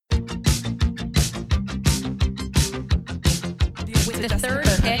With the third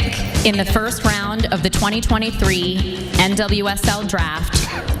pick in the first round of the 2023 NWSL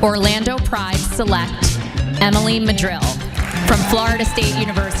Draft, Orlando Pride select Emily Madrill from Florida State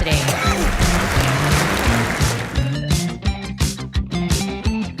University.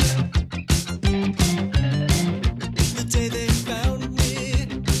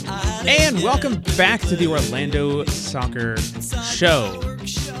 And welcome back to the Orlando Soccer Show.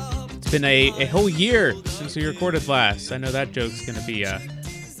 It's been a whole year since we recorded last. I know that joke's going to be a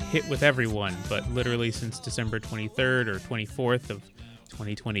hit with everyone, but literally since December 23rd or 24th of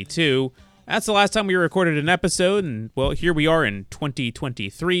 2022, that's the last time we recorded an episode, and well, here we are in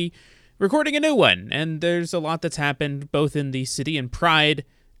 2023, recording a new one, and there's a lot that's happened, both in the city and pride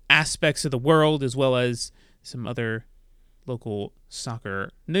aspects of the world, as well as some other local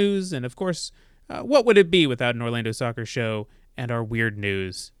soccer news, and of course, what would it be without an Orlando Soccer Show and our weird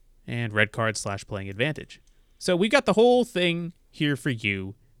news and red card / playing advantage? So we got the whole thing here for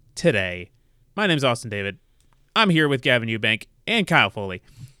you today. My name's Austin David. I'm here with Gavin Ewbank and Kyle Foley.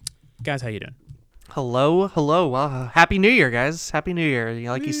 Guys, how you doing? Hello. Happy New Year, guys. Happy New Year.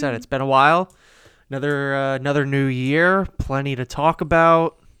 Like you said, it's been a while. Another new year. Plenty to talk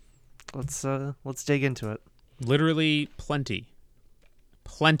about. Let's dig into it. Literally plenty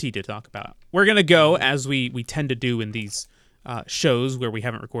to talk about. We're going to go, as we tend to do in these shows where we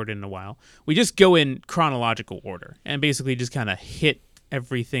haven't recorded in a while. We just go in chronological order and basically just kind of hit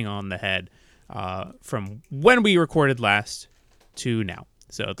everything on the head from when we recorded last to now.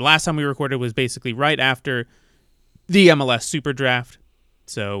 So the last time we recorded was basically right after the MLS SuperDraft.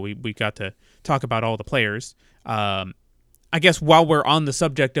 So we got to talk about all the players. I guess while we're on the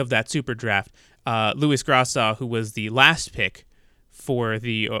subject of that SuperDraft, Luis Graça, who was the last pick for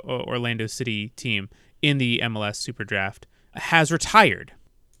the Orlando City team in the MLS SuperDraft, has retired.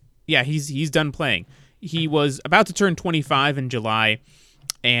 Yeah, he's done playing. He was about to turn 25 in July,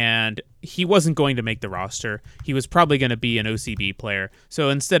 and he wasn't going to make the roster. He was probably going to be an OCB player. So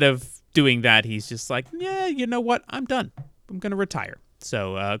instead of doing that, he's just like, yeah, you know what? I'm done. I'm going to retire.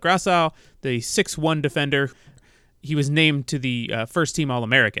 So Graça, the 6'1" defender, he was named to the first team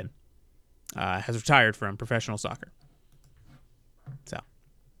All-American. Has retired from professional soccer. So,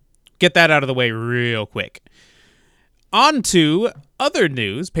 get that out of the way real quick. On to other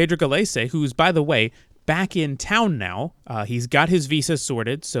news. Pedro Gallese, who's, by the way, back in town now. He's got his visa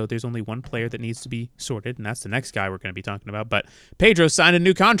sorted, so there's only one player that needs to be sorted, and that's the next guy we're going to be talking about. But Pedro signed a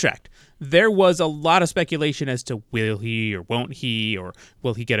new contract. There was a lot of speculation as to will he or won't he, or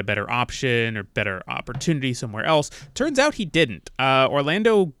will he get a better option or better opportunity somewhere else. Turns out he didn't.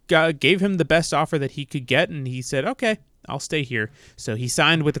 Orlando gave him the best offer that he could get, and he said, okay, I'll stay here. So he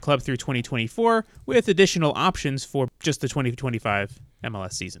signed with the club through 2024 with additional options for just the 2025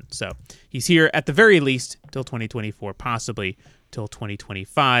 MLS season. So he's here at the very least till 2024, possibly till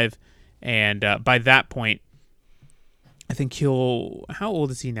 2025. And by that point, I think how old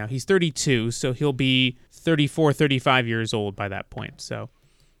is he now? He's 32, so he'll be 34, 35 years old by that point. So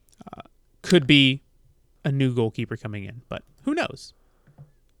could be a new goalkeeper coming in, but who knows?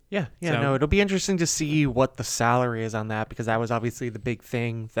 It'll be interesting to see what the salary is on that, because that was obviously the big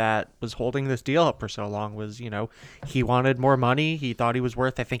thing that was holding this deal up for so long was, he wanted more money. He thought he was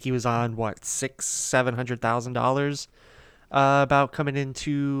worth, I think he was on $700,000 about coming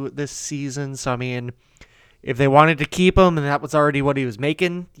into this season. So, I mean, if they wanted to keep him and that was already what he was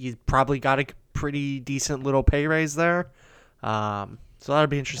making, you probably got a pretty decent little pay raise there. So that'll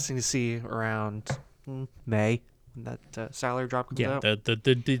be interesting to see around May. That salary drop comes out.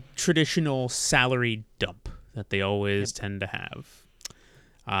 The traditional salary dump that they always tend to have.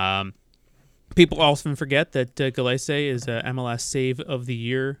 People often forget that Gallese is a MLS Save of the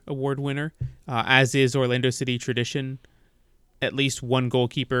Year award winner, as is Orlando City tradition. At least one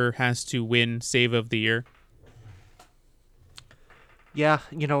goalkeeper has to win Save of the Year. Yeah,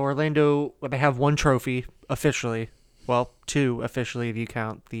 Orlando, they have one trophy officially. Well, two officially if you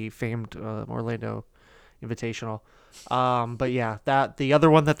count the famed Orlando Invitational. But yeah, the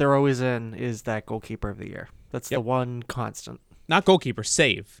other one that they're always in is that goalkeeper of the year. That's the one constant. Not goalkeeper,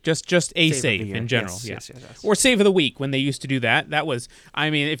 save. Just a save in general. Yes. Or save of the week when they used to do that. That was,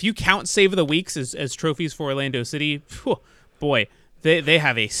 I mean, if you count save of the weeks as trophies for Orlando City, boy, they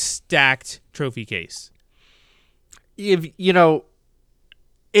have a stacked trophy case. It's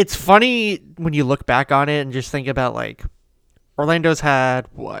funny when you look back on it and just think about Orlando's had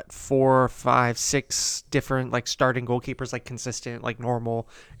 4, 5, 6 different starting goalkeepers, consistent, normal,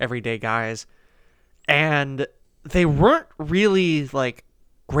 everyday guys, and they weren't really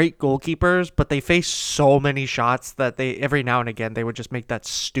great goalkeepers, but they faced so many shots that they every now and again they would just make that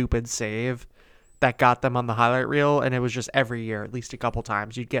stupid save that got them on the highlight reel, and it was just every year, at least a couple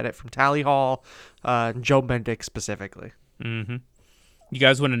times. You'd get it from Tally Hall, and Joe Bendick specifically. Mm-hmm. You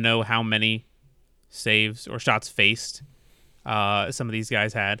guys want to know how many saves or shots faced some of these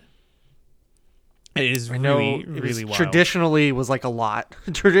guys had? It is really wild. Traditionally, was like a lot.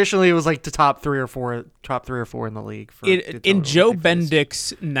 Traditionally, it was like the top three or four in the league. In Joe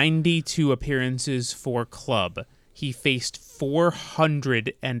Bendick's 92 appearances for club, he faced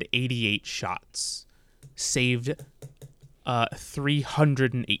 488 shots, saved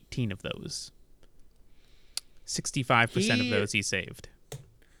 318 of those. 65% of those he saved.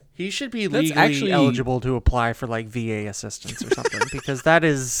 He should be legally eligible to apply for like VA assistance or something because that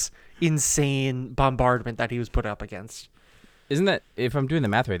is insane bombardment that he was put up against. Isn't that, if I'm doing the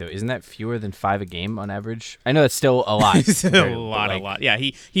math right though, isn't that fewer than 5 a game on average? I know that's still a lot. a lot. Yeah,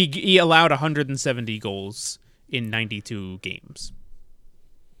 he allowed 170 goals in 92 games.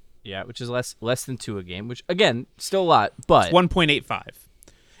 Yeah, which is less than 2 a game, which again, still a lot, but it's 1.85.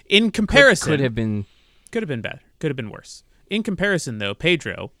 In comparison, could have been better. Could have been worse. In comparison though,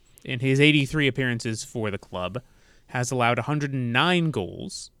 Pedro, in his 83 appearances for the club, has allowed 109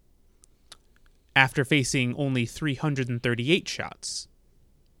 goals after facing only 338 shots.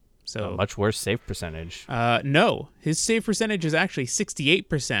 So a much worse save percentage. No, his save percentage is actually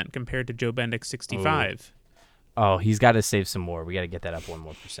 68% compared to Joe Bendick's 65. Oh, he's got to save some more. We got to get that up 1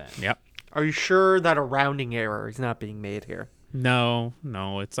 more percent. Yep. Are you sure that a rounding error is not being made here? No,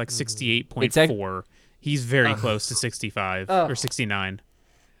 it's like 68.4. He's very close to 65 or 69.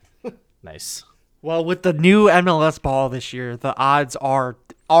 Nice. Well, with the new MLS ball this year, the odds are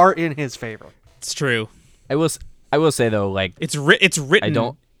in his favor. It's true. I will say though, like it's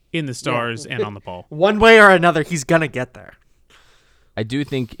written in the stars and on the ball. One way or another, he's gonna get there. I do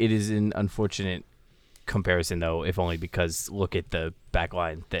think it is an unfortunate comparison though, if only because look at the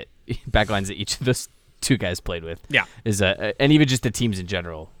backlines that each of those two guys played with. Yeah, and even just the teams in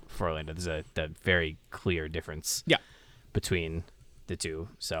general for Orlando. There's a very clear difference. Yeah, between the two.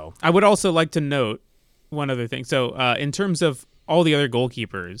 So I would also like to note one other thing. So in terms of all the other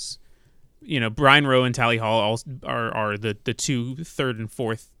goalkeepers, Brian Rowe and Tally Hall are the 2, 3rd, and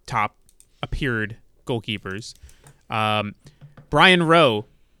 4th top appeared goalkeepers. Brian Rowe,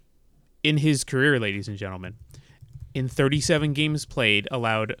 in his career, ladies and gentlemen, in 37 games played,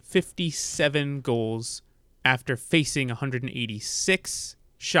 allowed 57 goals after facing 186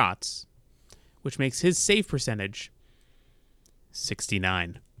 shots, which makes his save percentage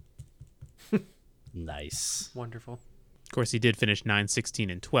 69. Nice. Wonderful. Of course, he did finish 9, 16,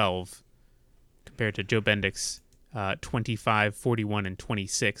 and 12 compared to Joe Bendick's 25, 41, and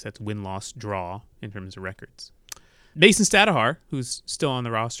 26. That's win-loss draw in terms of records. Mason Stadahar, who's still on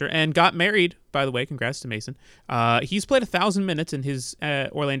the roster and got married, by the way, congrats to Mason. He's played 1,000 minutes in his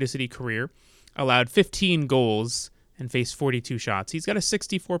Orlando City career, allowed 15 goals, and faced 42 shots. He's got a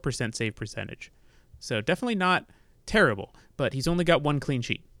 64% save percentage. So definitely not terrible, but he's only got 1 clean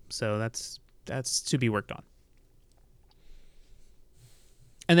sheet. So that's to be worked on.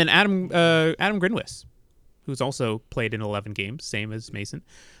 And then Adam Grinwis, who's also played in 11 games, same as Mason,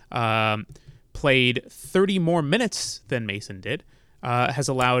 played 30 more minutes than Mason did, has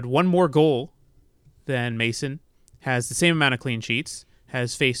allowed 1 more goal than Mason, has the same amount of clean sheets,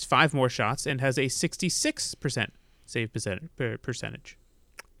 has faced 5 more shots, and has a 66% save percentage.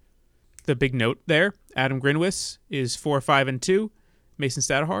 The big note there, Adam Grinwis is 4-5-2. Mason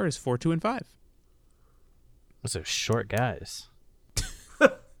Stadahar is 4-2-5. Those are short guys.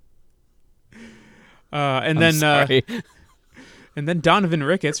 And then Donovan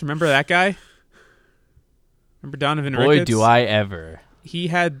Ricketts. Remember that guy? Remember Donovan Ricketts? Boy, do I ever. He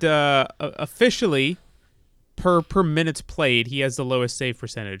had officially per minutes played, he has the lowest save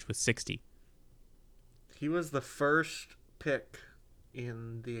percentage with 60. He was the first pick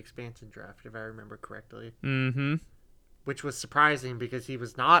in the expansion draft, if I remember correctly. Mm-hmm. Which was surprising because he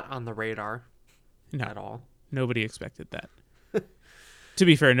was not on the radar at all. Nobody expected that. To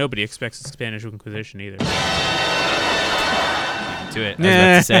be fair, nobody expects the Spanish Inquisition either. To it, I was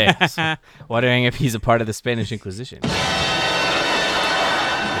about to say. So, wondering if he's a part of the Spanish Inquisition.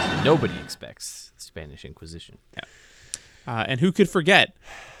 Nobody expects the Spanish Inquisition. Yeah. And who could forget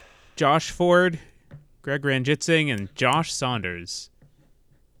Josh Ford, Greg Ranjitsing, and Josh Saunders.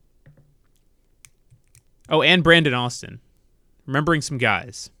 Oh, and Brandon Austin. Remembering some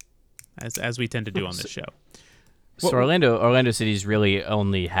guys, as we tend to do on this show. So Orlando City's really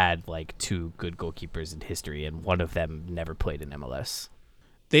only had like 2 good goalkeepers in history, and one of them never played in MLS.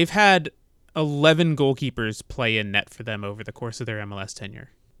 They've had 11 goalkeepers play in net for them over the course of their MLS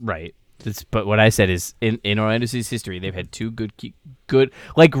tenure. Right. But what I said is, in Orlando City's history, they've had two good,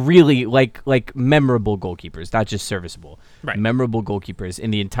 like really, like memorable goalkeepers, not just serviceable, Right. memorable goalkeepers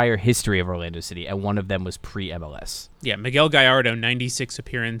in the entire history of Orlando City, and one of them was pre-MLS. Yeah, Miguel Gallardo, 96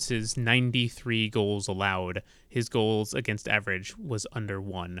 appearances, 93 goals allowed. His goals against average was under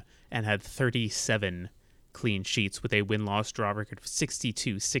 1 and had 37 clean sheets with a win-loss draw record of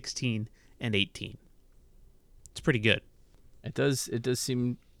 62, 16, and 18. It's pretty good. It does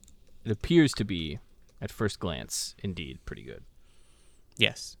seem, it appears to be, at first glance, indeed pretty good.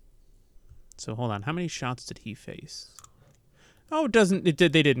 Yes. So hold on, how many shots did he face? Oh, they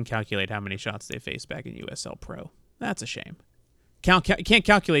didn't calculate how many shots they faced back in USL Pro. That's a shame. Can't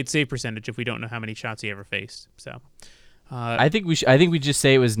calculate save percentage if we don't know how many shots he ever faced. So, I think we just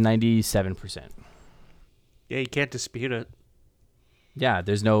say it was 97%. Yeah, you can't dispute it. Yeah,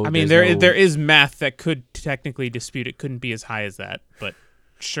 there's no. I mean, there's there is math that could technically dispute it. Couldn't be as high as that, but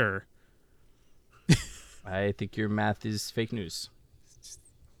sure. I think your math is fake news.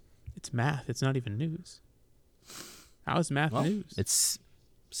 It's math. It's not even news. How is math news? It's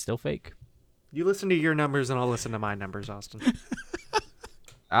still fake. You listen to your numbers, and I'll listen to my numbers, Austin.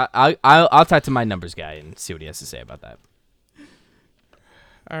 I'll talk to my numbers guy and see what he has to say about that.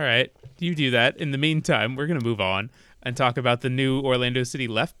 All right, you do that. In the meantime, we're gonna move on and talk about the new Orlando City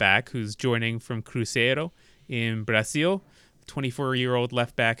left back who's joining from Cruzeiro in Brazil. 24-year-old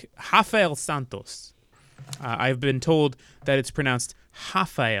left back Rafael Santos. I've been told that it's pronounced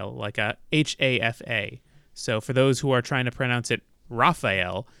Rafael, like a Hafa. So for those who are trying to pronounce it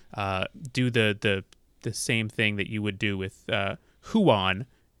Rafael, do the same thing that you would do with Juan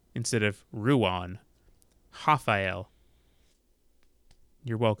instead of Ruan. Rafael.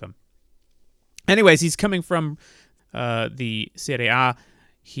 You're welcome. Anyways, he's coming from the Serie A.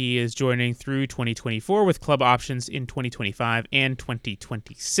 He is joining through 2024 with club options in 2025 and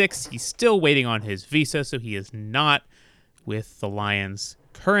 2026. He's still waiting on his visa, so he is not with the Lions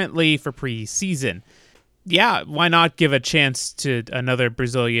currently for preseason. Yeah, why not give a chance to another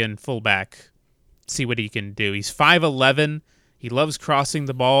Brazilian fullback, see what he can do. He's 5'11". He loves crossing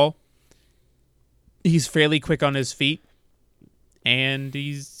the ball. He's fairly quick on his feet, and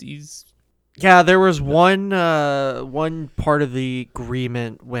he's Yeah, there was one part of the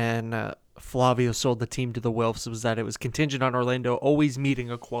agreement when Flavio sold the team to the Wilfs was that it was contingent on Orlando always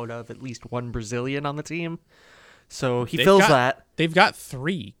meeting a quota of at least one Brazilian on the team. So he fills that. They've got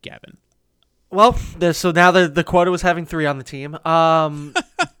 3, Gavin. Well, so now the quota was having 3 on the team. But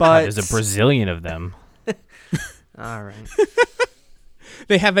There's a Brazilian of them. All right.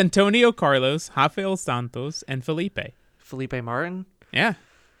 They have Antonio Carlos, Rafael Santos, and Felipe. Felipe Martin? Yeah.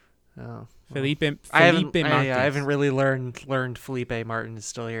 Oh. Felipe I haven't Martins. really learned Felipe Martin is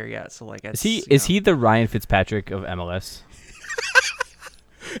still here yet. So like, Is he the Ryan Fitzpatrick of MLS?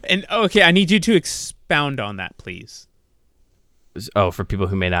 And okay, I need you to expound on that, please. Oh, for people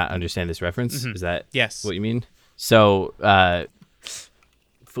who may not understand this reference, is that Yes. what you mean? So,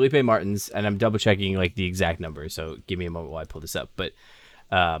 Felipe Martins, and I'm double checking like the exact number, so give me a moment while I pull this up. But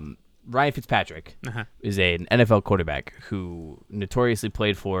Ryan Fitzpatrick is an NFL quarterback who notoriously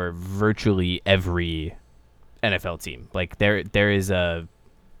played for virtually every NFL team. Like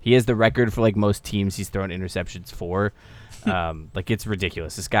he has the record for like most teams he's thrown interceptions for. Like it's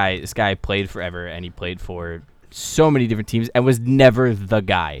ridiculous. This guy played forever, and he played for so many different teams and was never the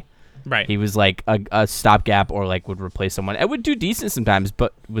guy. Right. He was like a stopgap or like would replace someone. It would do decent sometimes,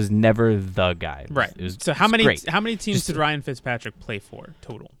 but was never the guy. Right. It was So how many great. teams did Ryan Fitzpatrick play for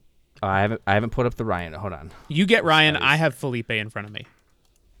total? I haven't put up the Ryan. Hold on. You get Ryan. I have Felipe in front of me.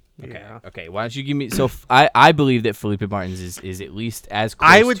 Okay. Yeah. Okay. Why don't you give me? So I believe that Felipe Martins is at least as close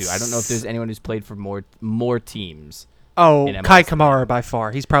I would to. I don't know if there's anyone who's played for more teams. Oh, in MLS. Kai Kamara by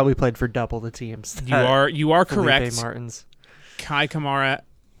far. He's probably played for double the teams. You are Felipe correct. Martins. Kai Kamara,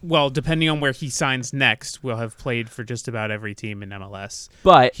 well, depending on where he signs next, will have played for just about every team in MLS.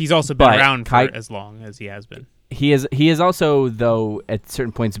 But he's also been around for as long as he has been. He has also, though, at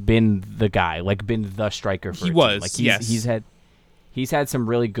certain points been the guy, like been the striker for He a was, team. Like yes. He's had some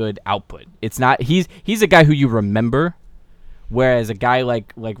really good output. It's not he's a guy who you remember, whereas a guy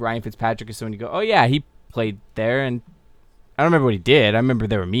like Ryan Fitzpatrick is someone you go, oh yeah, he played there, and I don't remember what he did. I remember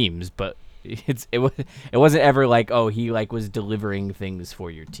there were memes, but it wasn't ever like, oh, he like was delivering things for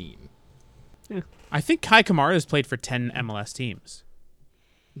your team. Yeah. I think Kai Kamara has played for 10 MLS teams.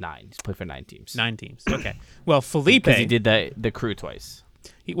 9. He's played for 9 teams. 9 teams. Okay. Well, Felipe, because he did the Crew twice.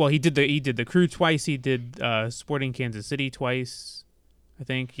 He did the Crew twice. He did Sporting Kansas City twice, I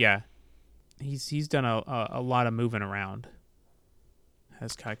think. Yeah. He's done a lot of moving around.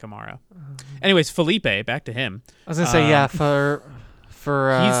 Has Kai Kamara. Anyways, Felipe, back to him. I was gonna say, yeah,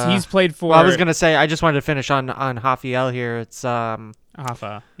 For he's played for. Well, I was gonna say I just wanted to finish on Rafael here. It's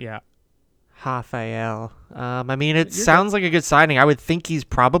Rafa, yeah. Rafael. I mean, it sounds like a good signing. I would think he's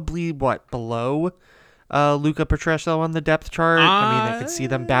probably below Luca Petresso on the depth chart. I mean, I could see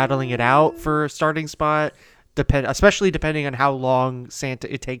them battling it out for a starting spot. Especially depending on how long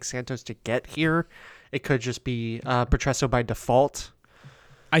it takes Santos to get here. It could just be Petresso by default.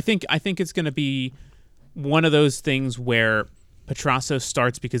 I think it's going to be one of those things where Petresso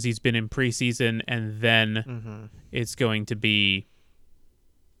starts because he's been in preseason, and then it's going to be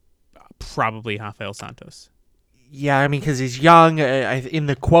probably Rafael Santos. Yeah, I mean, because he's young. In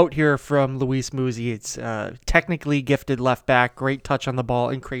the quote here from Luis Muzzi, it's technically gifted left back, great touch on the ball,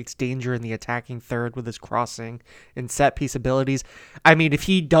 and creates danger in the attacking third with his crossing and set piece abilities. I mean, if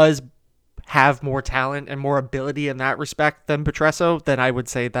he does have more talent and more ability in that respect than Petresso, then I would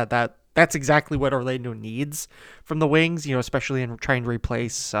say that's exactly what Orlando needs from the wings. Especially in trying to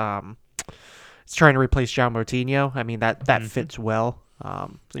replace John Moutinho. I mean, that fits well.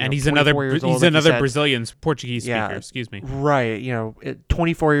 And he's another Brazilian Portuguese speaker. Excuse me. Right.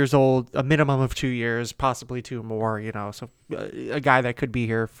 24 years old, a minimum of 2 years, possibly 2 more. So a guy that could be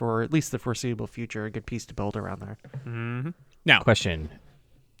here for at least the foreseeable future. A good piece to build around there. Mm-hmm. Now, question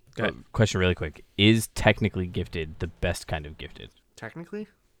really quick: is technically gifted the best kind of gifted? Technically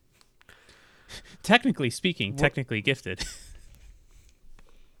speaking, technically gifted.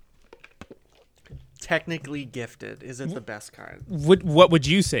 Technically gifted. Is it the best kind? What would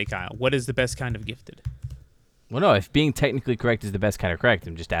you say, Kyle? What is the best kind of gifted? Well, no. If being technically correct is the best kind of correct,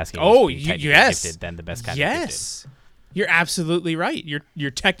 I'm just asking. Oh, yes. Gifted, then the best kind of gifted. Yes, you're absolutely right.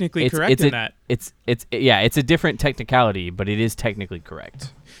 You're technically correct in that. It's a different technicality, but it is technically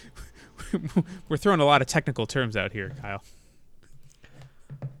correct. We're throwing a lot of technical terms out here, Kyle.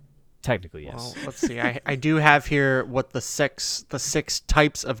 Technically, yes. Well, let's see. I do have here what the six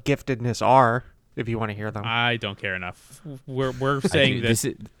types of giftedness are. If you want to hear them, I don't care enough. We're saying this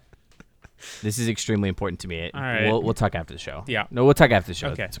is extremely important to me. All right. We'll talk after the show. Yeah. No, we'll talk after the show.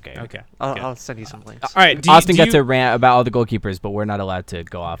 Okay. It's okay. Okay. I'll send you some links. All right. Austin got to rant about all the goalkeepers, but we're not allowed to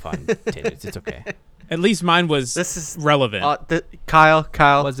go off on tangents. It's okay. At least mine was relevant. Kyle,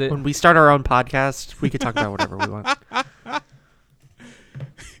 Was it? When we start our own podcast, we could talk about whatever we want.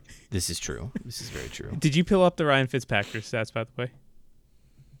 This is true. This is very true. Did you pull up the Ryan Fitzpatrick stats, by the way?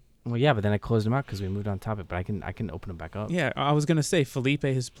 Well, yeah, but then I closed them out because we moved on topic. But I can open them back up. Yeah, I was gonna say Felipe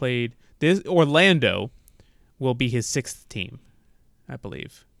has played this. Orlando will be his 6th team, I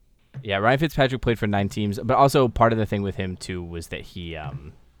believe. Yeah, Ryan Fitzpatrick played for 9 teams, but also part of the thing with him too was that he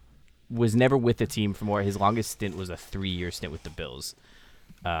was never with the team for more. His longest stint was a 3-year stint with the Bills.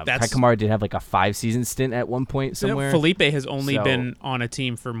 Kai Kamara did have like a 5-season stint at one point somewhere. Felipe has only been on a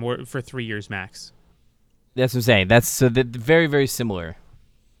team for 3 years max. That's what I'm saying. That's very, very similar.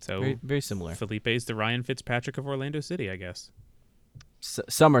 So very, very similar. Felipe is the Ryan Fitzpatrick of Orlando City, I guess.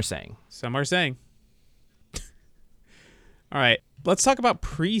 Some are saying. Some are saying. All right, let's talk about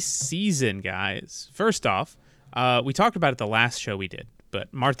preseason, guys. First off, we talked about it the last show we did,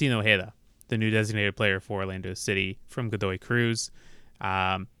 but Martin Ojeda, the new designated player for Orlando City from Godoy Cruz.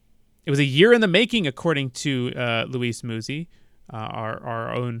 It was a year in the making, according to Luis Muzzi,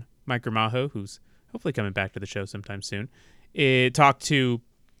 our own Mike Gramajo, who's hopefully coming back to the show sometime soon. It talked to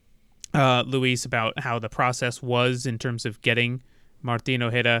Luis about how the process was in terms of getting Martin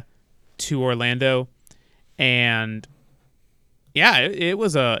Ojeda to Orlando, and yeah, it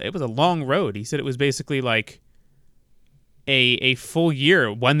was a long road. He said it was basically like a full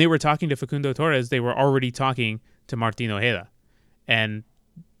year. When they were talking to Facundo Torres, they were already talking to Martin Ojeda, and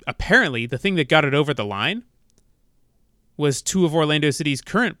apparently the thing that got it over the line was 2 of Orlando City's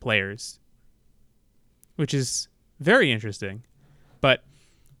current players, which is very interesting. But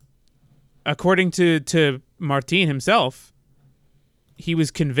according to Martin himself, he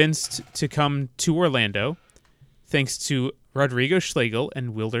was convinced to come to Orlando thanks to Rodrigo Schlegel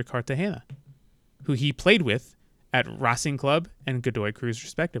and Wilder Cartagena, who he played with at Racing Club and Godoy Cruz,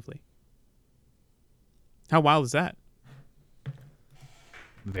 respectively. How wild is that?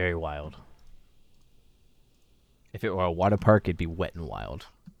 Very wild. If it were a water park, it'd be Wet and Wild.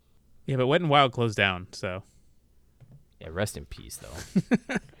 Yeah, but Wet and Wild closed down, so... Yeah, rest in peace, though.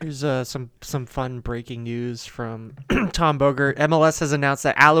 Here's some fun breaking news from Tom Bogert. MLS has announced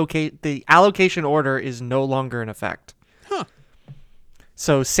that the allocation order is no longer in effect. Huh.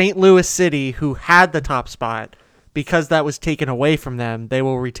 So St. Louis City, who had the top spot, because that was taken away from them, they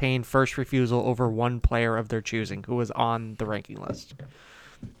will retain first refusal over one player of their choosing who was on the ranking list.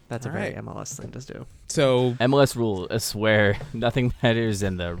 That's All a very right. MLS thing to do. So MLS rule, I swear, nothing matters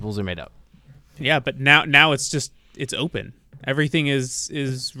and the rules are made up. yeah, but now it's open. Everything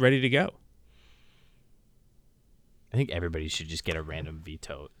is ready to go. I think everybody should just get a random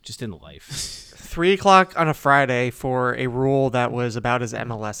veto, just in life. 3:00 on a Friday for a rule that was about as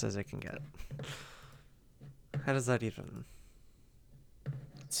MLS as it can get. How does that even?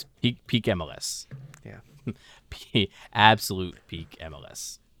 It's peak MLS. Yeah. Absolute peak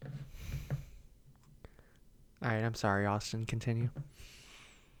MLS. All right, I'm sorry, Austin. Continue.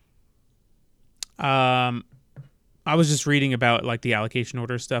 I was just reading about like the allocation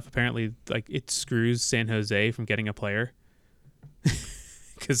order stuff. Apparently, like it screws San Jose from getting a player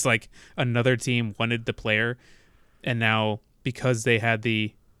because like another team wanted the player, and now because they had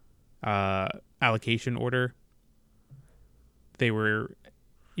the allocation order, they were,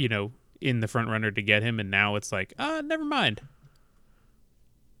 in the front runner to get him, and now it's like, never mind.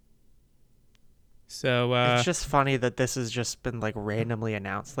 So it's just funny that this has just been like randomly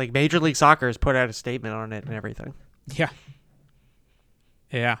announced. Like Major League Soccer has put out a statement on it and everything. Yeah.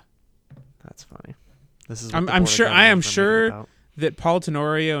 That's funny. This is. I'm sure that Paul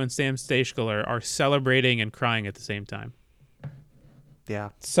Tenorio and Sam Stejskal are celebrating and crying at the same time.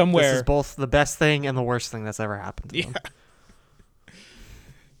 Yeah. Somewhere. This is both the best thing and the worst thing that's ever happened to them.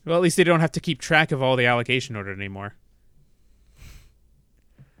 Well, at least they don't have to keep track of all the allocation order anymore.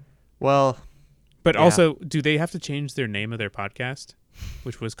 Well. But also, do they have to change their name of their podcast,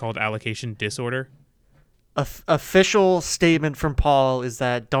 which was called Allocation Disorder? Official statement from Paul is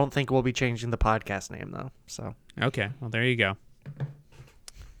that don't think we'll be changing the podcast name, though. So okay, well, there you go.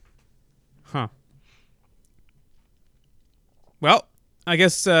 Huh. Well, I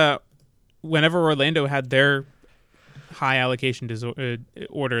guess whenever Orlando had their high allocation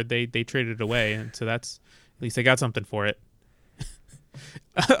order, they traded it away, and so that's at least they got something for it.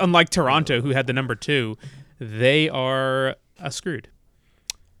 Unlike Toronto, who had the number 2, they are screwed.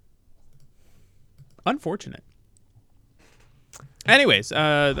 Unfortunate. Anyways,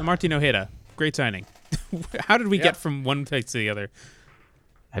 the Martin Ojeda, great signing. How did we get from one place to the other?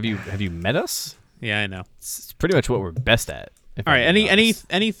 Have you met us? Yeah, I know. It's pretty much what we're best at. All right.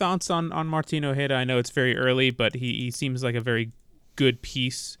 Any thoughts on Martin Ojeda? I know it's very early, but he seems like a very good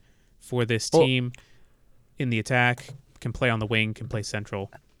piece for this team in the attack. Can play on the wing, can play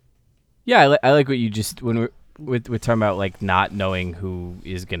central. Yeah, I like what you just when we're talking about like not knowing who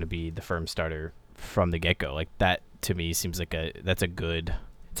is going to be the firm starter from the get go. Like that to me seems like it's a good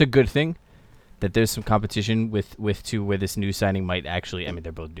thing that there's some competition with two where this new signing might actually. I mean,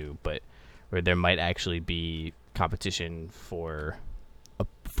 they're both new, but where there might actually be competition for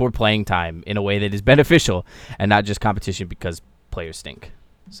playing time in a way that is beneficial and not just competition because players stink.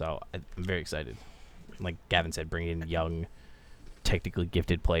 So I'm very excited. Like Gavin said, bringing in young, technically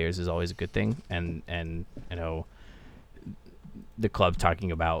gifted players is always a good thing. And the club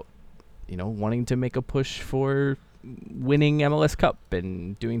talking about, wanting to make a push for winning MLS Cup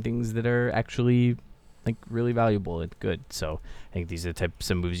and doing things that are actually like really valuable and good. So I think these are the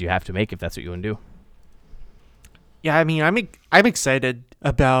types of moves you have to make if that's what you want to do. Yeah, I mean, I'm excited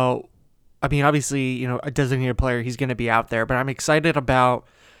about. I mean, obviously, a designated player, he's going to be out there, but I'm excited about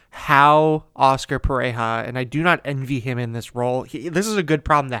how Oscar Pareja, and I do not envy him in this role. This is a good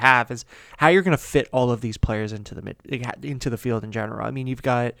problem to have, is how you're going to fit all of these players into the field in general. I mean, you've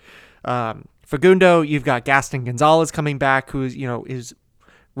got Facundo, you've got Gaston Gonzalez coming back, who is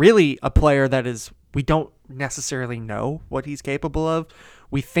really a player that we don't necessarily know what he's capable of.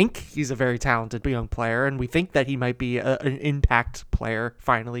 We think he's a very talented young player, and we think that he might be an impact player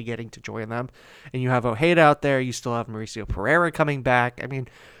finally getting to join them. And you have Ojeda out there. You still have Mauricio Pereira coming back. I mean,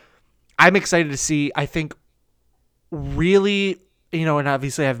 I'm excited to see. I think really, and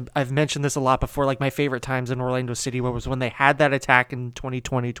obviously I've mentioned this a lot before, like my favorite times in Orlando City was when they had that attack in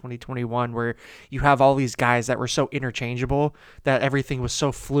 2020, 2021, where you have all these guys that were so interchangeable, that everything was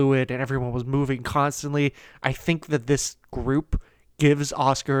so fluid and everyone was moving constantly. I think that this group gives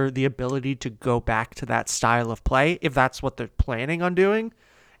Oscar the ability to go back to that style of play if that's what they're planning on doing,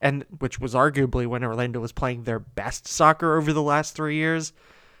 and which was arguably when Orlando was playing their best soccer over the last 3 years.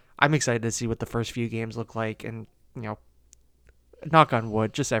 I'm excited to see what the first few games look like, and knock on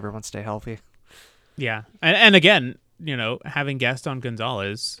wood, just everyone stay healthy. Yeah, and again, having Gaston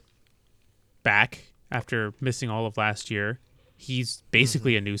Gonzalez back after missing all of last year, he's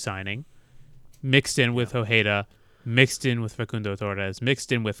basically a new signing, mixed in with Ojeda, mixed in with Facundo Torres,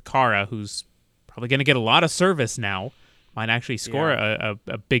 mixed in with Cara, who's probably going to get a lot of service now, might actually score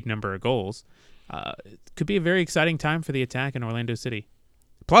a big number of goals. It could be a very exciting time for the attack in Orlando City.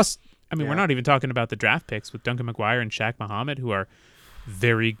 Plus, I mean, we're not even talking about the draft picks with Duncan McGuire and Shaq Muhammad, who are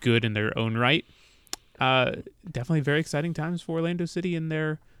very good in their own right. Definitely very exciting times for Orlando City in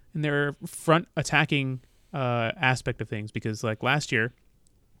their front attacking aspect of things, because like last year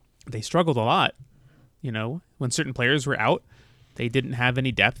they struggled a lot. You know, when certain players were out, they didn't have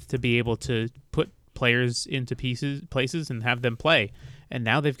any depth to be able to put players into places and have them play. And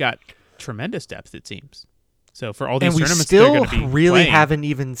now they've got tremendous depth, it seems. So for all these tournaments, they're going to be really playing. haven't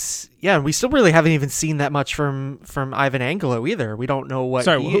even we still really haven't even seen that much from Ivan Angelo either. We don't know what.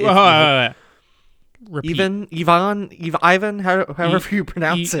 Sorry, repeat. Ivan, however you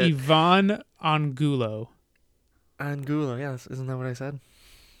pronounce it. Ivan Angulo. Angulo, yes, isn't that what I said?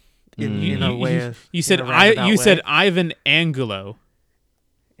 You said Ivan Angulo.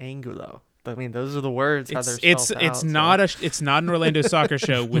 Angulo. I mean, those are the words. It's not an Orlando soccer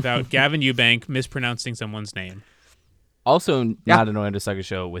show without Gavin Ewbank mispronouncing someone's name. Also, not an Orlando soccer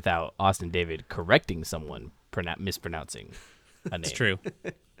show without Austin David correcting someone mispronouncing a name. It's true.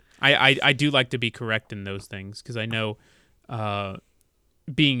 I do like to be correct in those things because I know,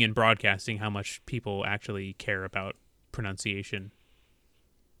 being in broadcasting, how much people actually care about pronunciation.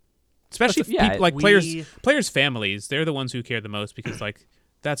 Especially players' families. They're the ones who care the most because like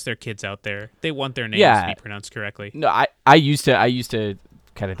that's their kids out there. They want their names to be pronounced correctly. No, I used to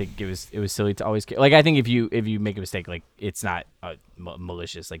kind of think it was silly to always care. Like I think if you make a mistake, like it's not a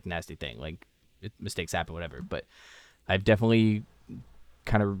malicious like nasty thing. Like mistakes happen, whatever. But I've definitely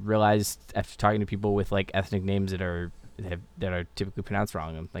kind of realized after talking to people with like ethnic names that are typically pronounced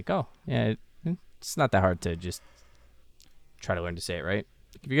wrong, I'm like, oh yeah, it's not that hard to just try to learn to say it right.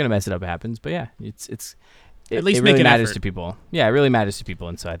 If you're gonna mess it up, it happens. But yeah, it really matters to people. Yeah, it really matters to people,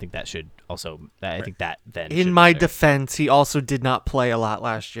 and so I think that should also. I think that then. In my defense, he also did not play a lot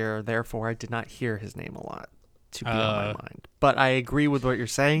last year. Therefore, I did not hear his name a lot to be on my mind. But I agree with what you're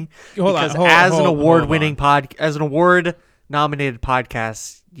saying because as an award-nominated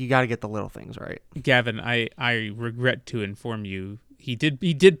podcast, you got to get the little things right. Gavin, I regret to inform you, he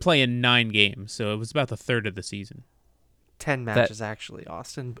did play in 9 games, so it was about the third of the season. 10 matches, actually,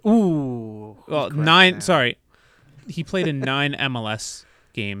 Austin. Ooh. Well, 9. Sorry. He played in 9 MLS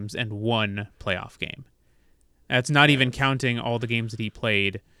games and 1 playoff game. That's not even counting all the games that he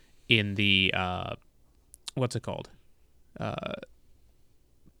played in the, what's it called?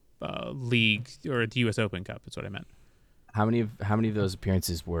 League, or the U.S. Open Cup, is what I meant. How many of those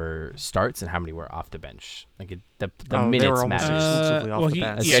appearances were starts and how many were off the bench? Like the minutes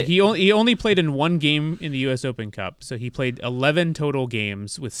matters. He only played in 1 game in the U.S. Open Cup, so he played 11 total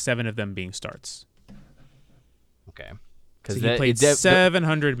games with 7 of them being starts. Okay, because he played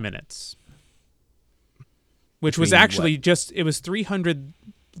 700 minutes, which was actually it was 300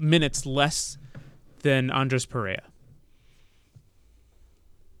 minutes less than Andres Perea.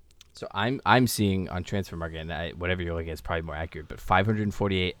 So I'm seeing on Transfer Market, and whatever you're looking at is probably more accurate, but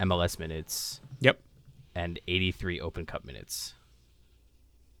 548 MLS minutes. Yep. And 83 Open Cup minutes.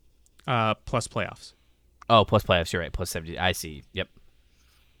 Plus playoffs. Oh, plus playoffs. You're right. Plus 70. I see. Yep.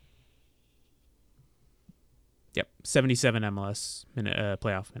 77 MLS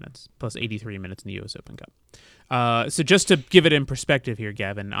playoff minutes, plus 83 minutes in the U.S. Open Cup. So just to give it in perspective here,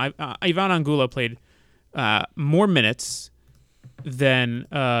 Gavin, Ivan Angulo played more minutes than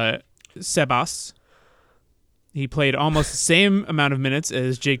Sebas. He played almost the same amount of minutes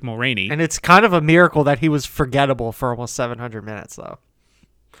as Jake Mulroney. And it's kind of a miracle that he was forgettable for almost 700 minutes, though.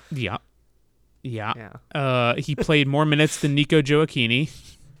 Yeah. He played more minutes than Nico Gioacchini.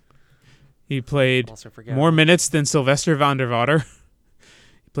 He played more minutes than Sylvester van der Vader.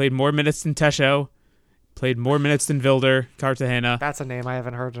 He played more minutes than Tesho. Played more minutes than Wilder Cartagena. That's a name I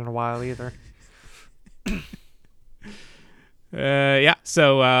haven't heard in a while either.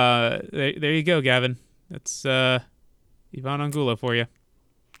 So there you go, Gavin. That's Ivan Angulo for you.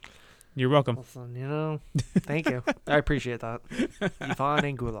 You're welcome. Listen, thank you. I appreciate that. Ivan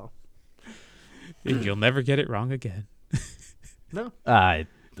Angulo. You'll never get it wrong again. No. That's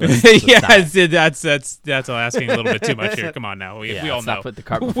all asking a little bit too much here. Come on now. We all know.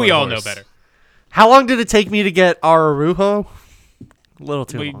 We all know better. How long did it take me to get Araujo? A little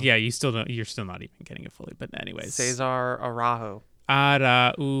too long. Yeah, you're still not even getting it fully. But anyways, Cesar Araujo.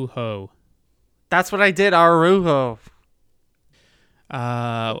 Araujo. That's what I did. Araujo.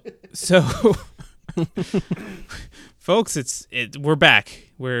 So, folks, we're back.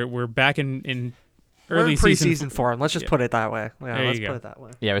 We're back in early preseason form. Let's just put it that way. Yeah, let's put it that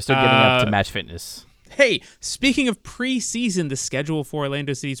way. Yeah, we're still getting up to match fitness. Hey, speaking of preseason, the schedule for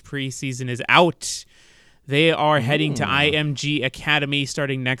Orlando City's preseason is out. They are heading to IMG Academy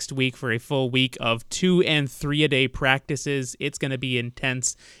starting next week for a full week of 2 and 3 a day practices. It's going to be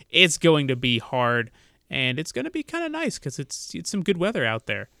intense. It's going to be hard, and it's going to be kind of nice because it's some good weather out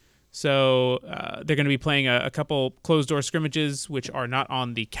there. So they're going to be playing a couple closed door scrimmages, which are not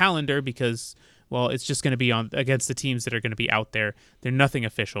on the calendar because Well, it's just going to be on against the teams that are going to be out there. They're nothing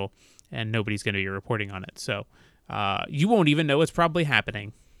official, and nobody's going to be reporting on it. So you won't even know it's probably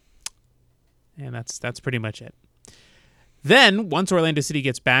happening. And that's pretty much it. Then, once Orlando City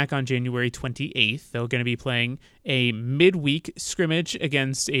gets back on January 28th, they're going to be playing a midweek scrimmage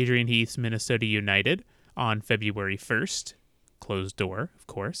against Adrian Heath's Minnesota United on February 1st. Closed door, of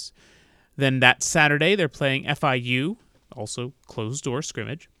course. Then that Saturday, they're playing FIU, also closed door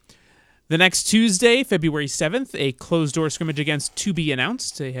scrimmage. The next Tuesday, February 7th, a closed door scrimmage against to be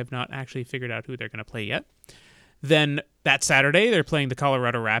announced. They have not actually figured out who they're going to play yet. Then that Saturday, they're playing the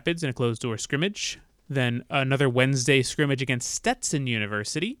Colorado Rapids in a closed door scrimmage. Then another Wednesday scrimmage against Stetson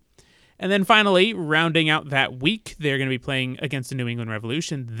University. And then finally, rounding out that week, they're going to be playing against the New England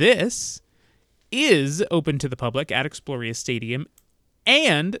Revolution. This is open to the public at Exploria Stadium.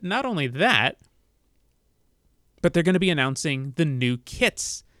 And not only that, but they're going to be announcing the new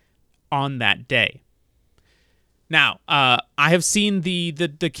kits on that day. Now, I have seen the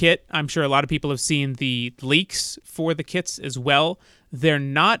kit. I'm sure a lot of people have seen the leaks for the kits as well. They're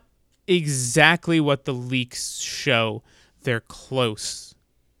not exactly what the leaks show. They're close,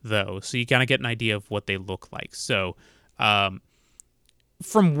 though, so you kind of get an idea of what they look like. So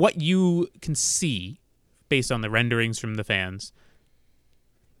from what you can see, based on the renderings from the fans,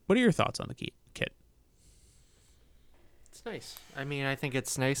 what are your thoughts on the kit? It's nice. I mean, I think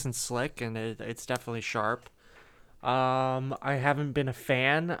it's nice and slick, and it's definitely sharp. I haven't been a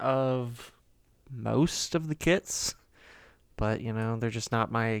fan of most of the kits, but, they're just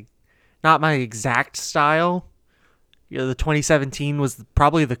not my exact style. The 2017 was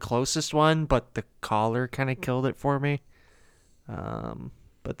probably the closest one, but the collar kind of killed it for me.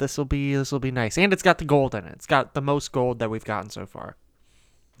 But this will be nice, and it's got the gold in it. It's got the most gold that we've gotten so far,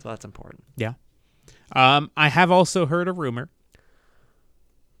 so that's important. Yeah. I have also heard a rumor.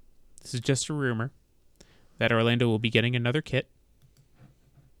 This is just a rumor that Orlando will be getting another kit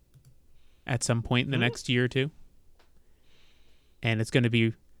at some point in the next year or two, and it's going to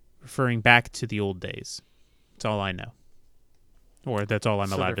be referring back to the old days. That's all I know. Or that's all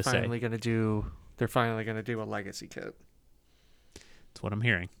I'm allowed to say. They're finally going to do a legacy kit. That's what I'm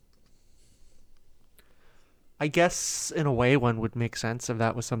hearing. I guess, in a way, one would make sense if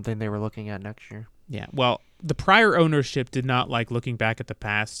that was something they were looking at next year. Yeah, well, the prior ownership did not like looking back at the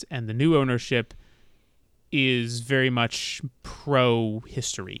past, and the new ownership is very much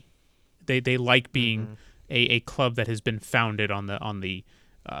pro-history. They like being a club that has been founded on the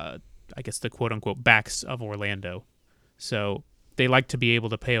I guess the quote-unquote backs of Orlando. So they like to be able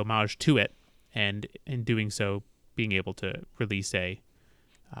to pay homage to it, and in doing so, being able to release a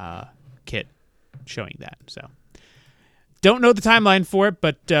kit showing that. So don't know the timeline for it,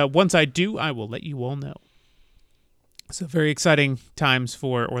 but once I do, I will let you all know. So very exciting times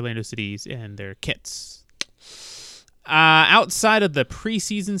for Orlando Cities and their kits. Outside of the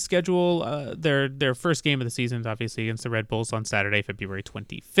preseason schedule, their first game of the season is obviously against the Red Bulls on Saturday, February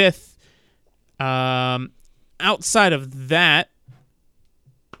 25th. Outside of that,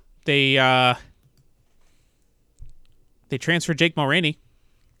 they transferred Jake Mulroney.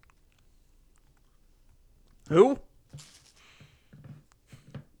 Who?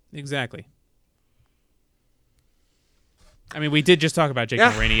 Exactly. I mean, we did just talk about Jake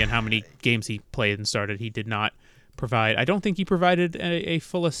Mulroney and how many games he played and started. He did not provide. I don't think he provided a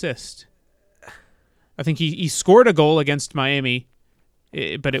full assist. I think he scored a goal against Miami,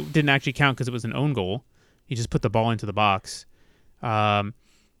 but it didn't actually count because it was an own goal. He just put the ball into the box. No,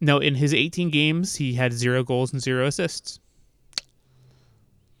 in his 18 games, he had 0 goals and 0 assists.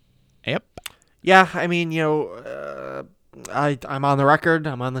 Yep. Yeah, I mean, I'm on the record.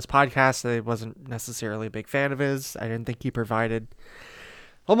 I'm on this podcast. I wasn't necessarily a big fan of his. I didn't think he provided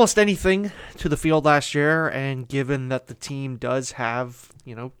almost anything to the field last year. And given that the team does have,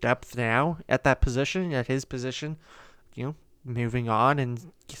 depth now at that position, at his position, moving on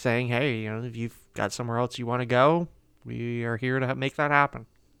and saying, hey, if you've got somewhere else you want to go, we are here to make that happen.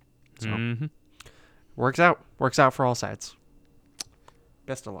 So works out for all sides.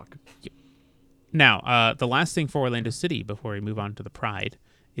 Best of luck. Yep. Now, the last thing for Orlando City before we move on to the Pride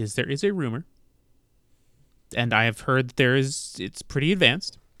is there is a rumor, and I have heard it's pretty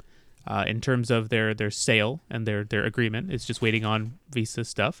advanced in terms of their sale and their agreement. It's just waiting on visa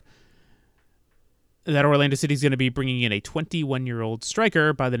stuff. That Orlando City is going to be bringing in a 21-year-old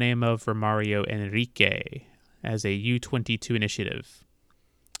striker by the name of Romario Enrique as a U22 initiative.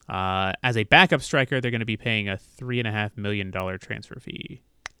 As a backup striker, they're going to be paying a $3.5 million transfer fee.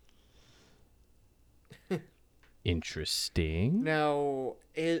 Interesting. Now,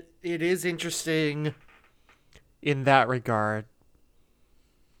 it is interesting in that regard.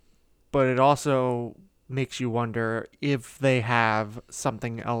 but it also makes you wonder if they have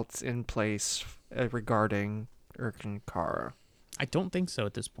something else in place regarding Erkin Kara. I don't think so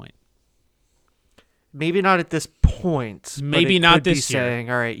at this point. Maybe not at this point. Maybe but it not could this be year. Saying,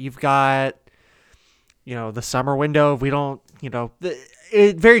 all right, you've got, the summer window. We don't,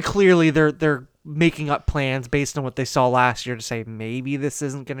 very clearly they're making up plans based on what they saw last year to say maybe this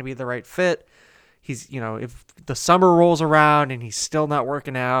isn't going to be the right fit. He's, if the summer rolls around and he's still not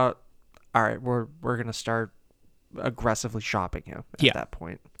working out, all right, we're going to start aggressively shopping him at that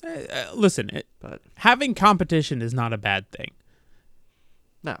point. Listen, But having competition is not a bad thing.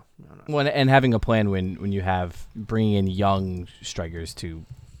 no. Well, and having a plan when you have bringing in young strikers to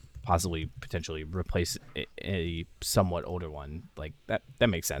possibly potentially replace a somewhat older one, like that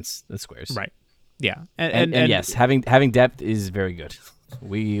makes sense. That squares. Right. Yeah. And yes, having depth is very good.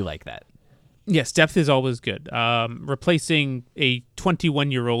 We like that. Yes, depth is always good. Replacing a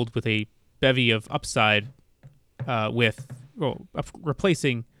 21-year-old with a bevy of upside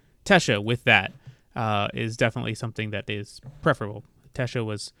replacing Tesha with that is definitely something that is preferable. Tesha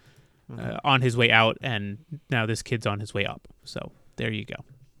was on his way out, and now this kid's on his way up. So there you go.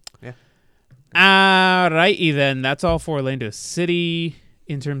 Yeah. Alrighty then. That's all for Orlando City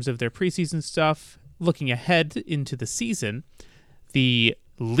in terms of their preseason stuff. Looking ahead into the season, the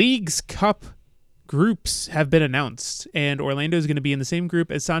League's Cup groups have been announced, and Orlando is going to be in the same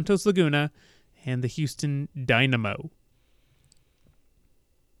group as Santos Laguna and the Houston Dynamo.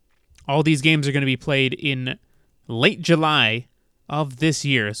 All these games are going to be played in late July of this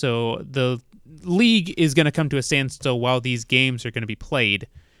year, so the league is going to come to a standstill while these games are going to be played,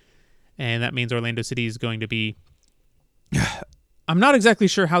 and that means Orlando City is going to be... I'm not exactly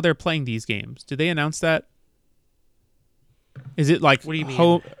sure how they're playing these games. Did they announce that? Is it like What do you mean?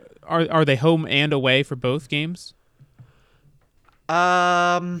 home? Are they home and away for both games?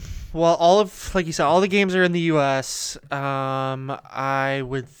 Well, like you said, all the games are in the U.S. I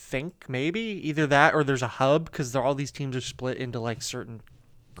would think maybe either that or there's a hub because all these teams are split into like certain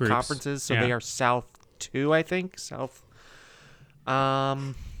Groups. conferences. So Yeah. they are South 2, I think. South.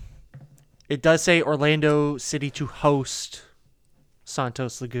 It does say Orlando City to host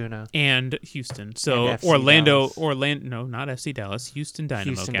Santos Laguna. And Houston. So And FC Orlando, Dallas. no, not FC Dallas. Houston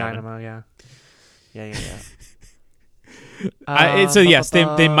Dynamo. Houston Gavin. Dynamo, yeah. Yeah. So yes,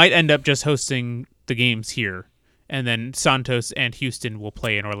 they might end up just hosting the games here, and then Santos and Houston will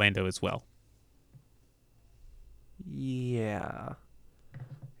play in Orlando as well. Yeah.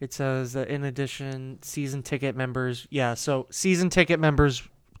 It says that in addition, season ticket members. Yeah, so season ticket members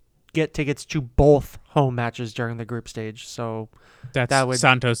get tickets to both home matches during the group stage. So That's that would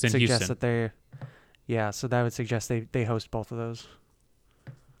Santos and suggest Houston. that they. Yeah, so that would suggest they host both of those.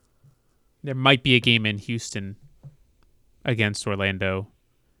 There might be a game in Houston against Orlando,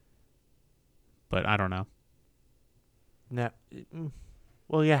 but I don't know. No.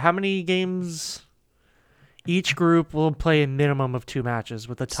 Well, yeah. How many games? Each group will play a minimum of 2 matches,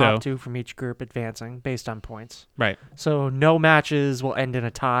 with the top 2 from each group advancing based on points. Right. So no matches will end in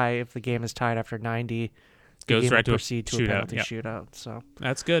a tie. If the game is tied after 90, the Goes game right will to a proceed to a shootout, penalty yeah. shootout. So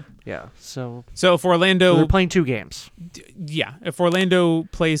That's good. yeah. So So if Orlando, they're playing 2 games. yeah, if Orlando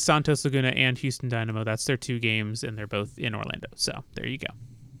plays Santos Laguna and Houston Dynamo, that's their 2 games, and they're both in Orlando. So there you go.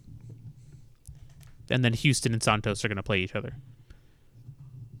 And then Houston and Santos are going to play each other.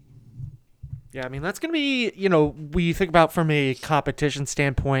 Yeah, I mean, that's going to be, when you think about from a competition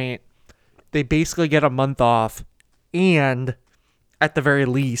standpoint, they basically get a month off, and at the very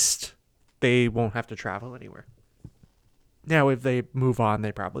least, they won't have to travel anywhere. Now, if they move on,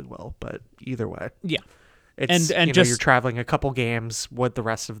 they probably will, but either way. Yeah. It's, And just you're traveling a couple games with the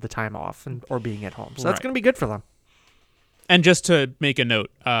rest of the time off or being at home. So that's Right. going to be good for them. And just to make a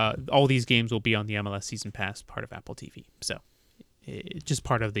note, all these games will be on the MLS Season Pass, part of Apple TV. So it's just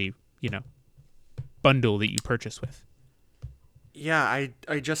part of the, bundle that you purchase with. Yeah,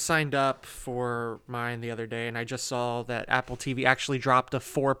 I just signed up for mine the other day, and I just saw that Apple TV actually dropped a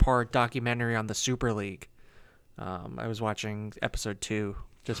 4-part documentary on the Super League. I was watching episode 2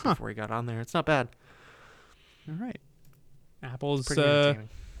 just before we got on there. It's not bad. All right. Apple's Pretty entertaining.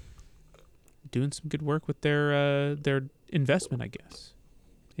 doing some good work with their investment, I guess,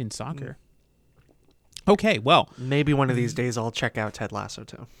 in soccer. Okay, well. Maybe one of these days I'll check out Ted Lasso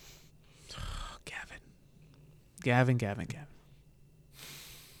too. Gavin.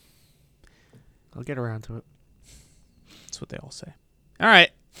 I'll get around to it. That's what they all say. All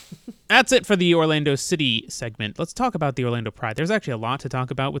right. That's it for the Orlando City segment. Let's talk about the Orlando Pride. There's actually a lot to talk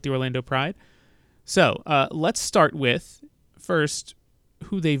about with the Orlando Pride. So let's start with, first,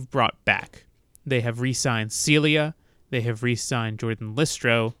 who they've brought back. They have re-signed Celia. They have re-signed Jordan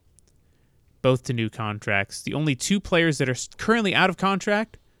Listro. both to new contracts. The only two players that are currently out of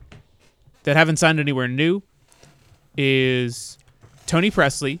contract that haven't signed anywhere new is Toni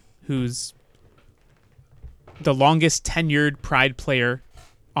Presley, who's the longest tenured Pride player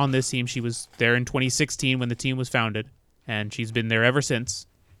on this team. She was there in 2016 when the team was founded, and she's been there ever since.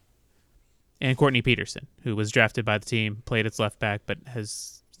 And Courtney Peterson, who was drafted by the team, played its left back, but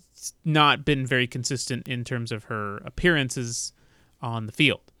has not been very consistent in terms of her appearances on the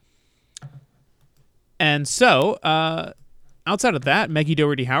field. And so, outside of that, Maggie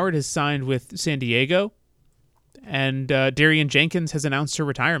Doherty-Howard has signed with San Diego, and Darian Jenkins has announced her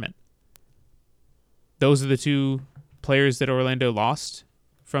retirement. Those are the two players that Orlando lost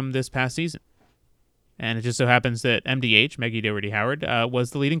from this past season. And it just so happens that MDH, Maggie Doherty-Howard,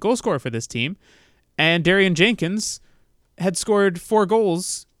 was the leading goal scorer for this team. And Darian Jenkins had scored 4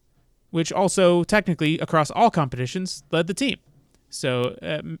 goals, which also technically across all competitions led the team. So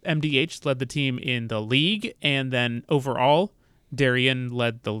MDH led the team in the league, and then overall, Darian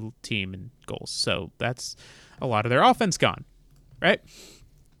led the team in goals. So that's a lot of their offense gone, right?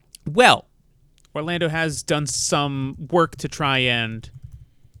 Well, Orlando has done some work to try and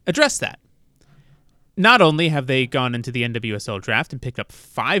address that. Not only have they gone into the NWSL draft and picked up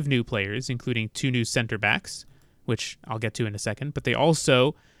 5 new players, including 2 new center backs, which I'll get to in a second, but they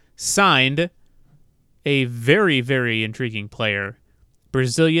also signed a very, very intriguing player,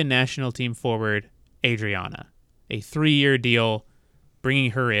 Brazilian national team forward Adriana. A 3-year deal,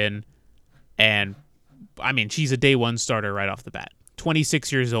 bringing her in, and I mean, she's a day one starter right off the bat.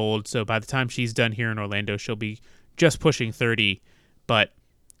 26 years old, so by the time she's done here in Orlando, she'll be just pushing 30, but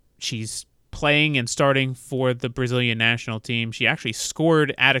she's playing and starting for the Brazilian national team. She actually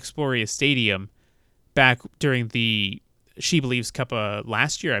scored at Exploria Stadium back during the She Believes Cup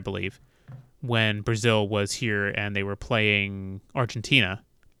last year, I believe, when Brazil was here and they were playing Argentina.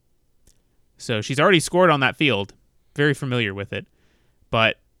 So she's already scored on that field, very familiar with it,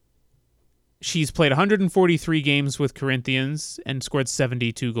 but she's played 143 games with Corinthians and scored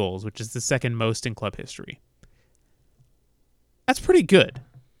 72 goals, which is the second most in club history. That's pretty good.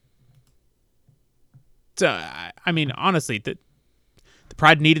 So, I mean, honestly, the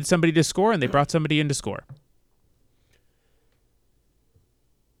Pride needed somebody to score, and they brought somebody in to score.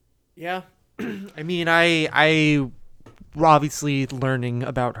 Yeah. I mean, I obviously learning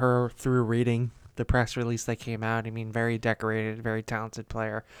about her through reading the press release that came out. I mean, very decorated, very talented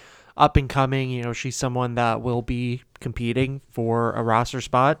player. Up and coming, you know, she's someone that will be competing for a roster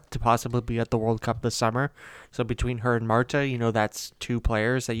spot to possibly be at the World Cup this summer. So between her and Marta, you know, that's 2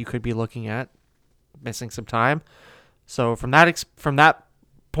 players that you could be looking at missing some time. So from that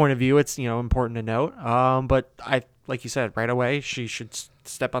point of view, it's, you know, important to note. But I, like you said, right away, she should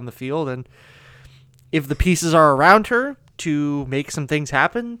step on the field, and if the pieces are around her to make some things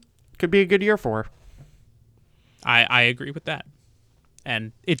happen, could be a good year for her. I agree with that.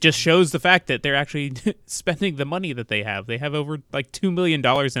 And it just shows the fact that they're actually spending the money that they have. They have over like $2 million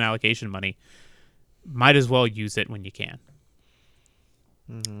in allocation money. Might as well use it when you can.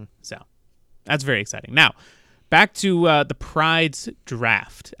 Mm-hmm. So that's very exciting. Now, back to the Pride's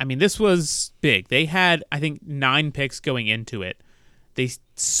draft. I mean, this was big. They had, I think, 9 picks going into it. They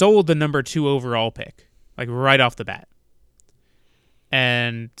sold the number 2 overall pick, like right off the bat.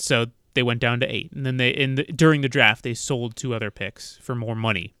 And so they went down to 8. And then during the draft, they sold 2 other picks for more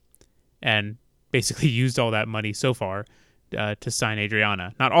money and basically used all that money so far to sign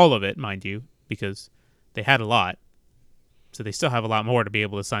Adriana. Not all of it, mind you, because they had a lot. So they still have a lot more to be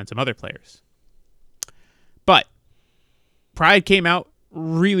able to sign some other players. But Pride came out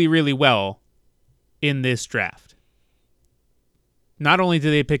really, really well in this draft. Not only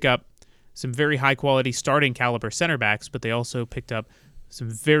did they pick up some very high-quality starting caliber center backs, but they also picked up some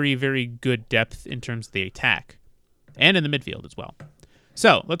very, very good depth in terms of the attack and in the midfield as well.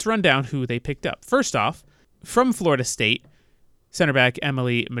 So let's run down who they picked up. First off, from Florida State, center back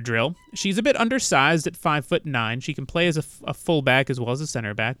Emily Madrill. She's a bit undersized at 5'9". She can play as a fullback as well as a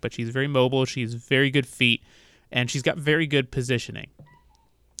center back, but she's very mobile. She's very good feet, and she's got very good positioning.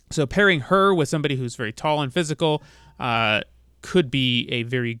 So pairing her with somebody who's very tall and physical could be a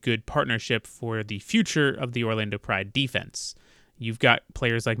very good partnership for the future of the Orlando Pride defense. You've got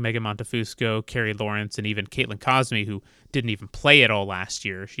players like Megan Montefusco, Carrie Lawrence, and even Caitlin Cosme, who didn't even play at all last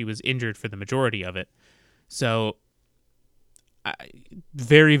year. She was injured for the majority of it. So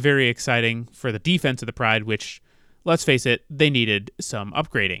very, very exciting for the defense of the Pride, which, let's face it, they needed some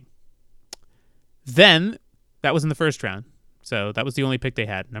upgrading. Then, that was in the first round. So that was the only pick they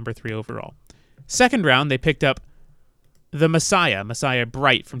had, number 3 overall. Second round, they picked up the Messiah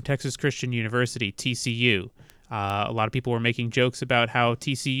Bright from Texas Christian University, TCU. A lot of people were making jokes about how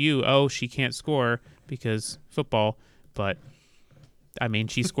TCU, she can't score because football, but I mean,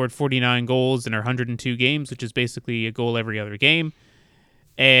 she scored 49 goals in her 102 games, which is basically a goal every other game.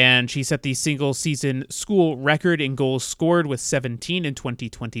 And she set the single-season school record in goals scored with 17 in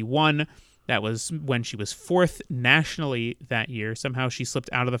 2021. That was when she was 4th nationally that year. Somehow she slipped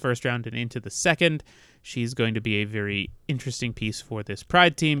out of the first round and into the second. She's going to be a very interesting piece for this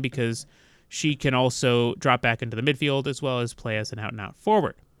Pride team because she can also drop back into the midfield as well as play as an out-and-out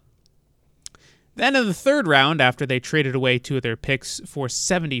forward. Then in the third round, after they traded away 2 of their picks for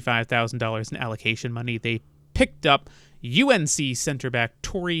 $75,000 in allocation money, they picked up UNC center back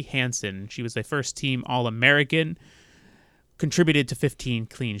Tori Hansen. She was a first-team All-American, contributed to 15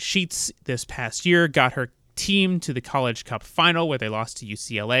 clean sheets this past year, got her team to the College Cup final where they lost to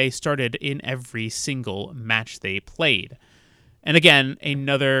UCLA, started in every single match they played. And again,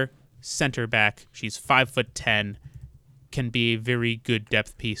 another center back. She's 5'10", can be a very good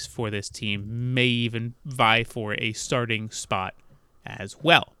depth piece for this team, may even vie for a starting spot as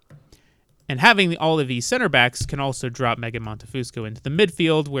well. And having all of these center backs can also drop Megan Montefusco into the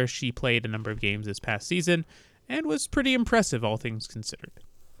midfield, where she played a number of games this past season and was pretty impressive, all things considered.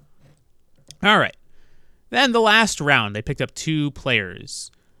 All right. Then the last round, they picked up 2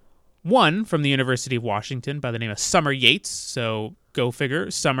 players. One from the University of Washington by the name of Summer Yates. So go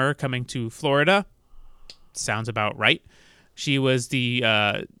figure, Summer coming to Florida. Sounds about right. She was the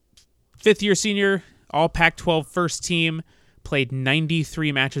 5th-year senior, all Pac-12 first team, played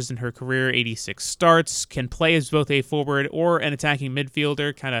 93 matches in her career, 86 starts, can play as both a forward or an attacking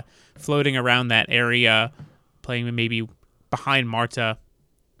midfielder, kind of floating around that area, playing maybe behind Marta.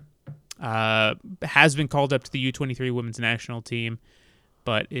 Has been called up to the U23 women's national team,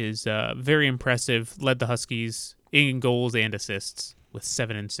 but is very impressive, led the Huskies in goals and assists with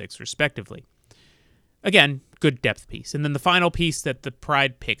 7 and 6 respectively. Again, good depth piece. And then the final piece that the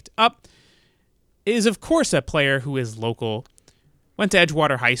Pride picked up is, of course, a player who is local, went to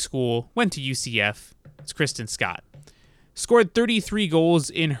Edgewater High School, went to UCF. It's Kristen Scott. Scored 33 goals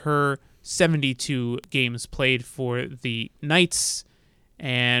in her 72 games played for the Knights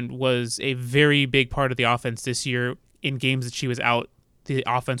and was a very big part of the offense this year. In games that she was out, the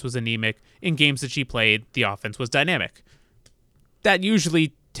offense was anemic. In games that she played, the offense was dynamic. That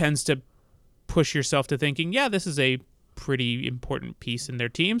usually tends to push yourself to thinking, yeah, this is a pretty important piece in their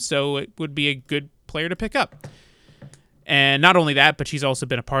team, so it would be a good player to pick up. And not only that, but she's also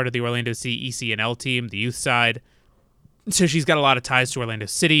been a part of the Orlando City ECNL team, the youth side. So she's got a lot of ties to Orlando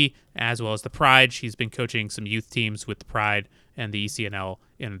City, as well as the Pride. She's been coaching some youth teams with the Pride and the ECNL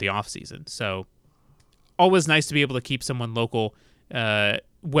in the offseason. So always nice to be able to keep someone local,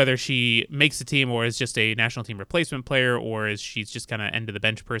 whether she makes the team or is just a national team replacement player or is she's just kind of end of the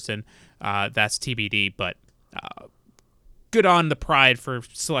bench person. That's TBD, but good on the Pride for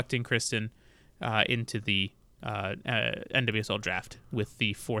selecting Kristen into the NWSL draft with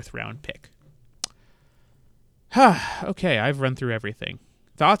the 4th round pick. Okay, I've run through everything.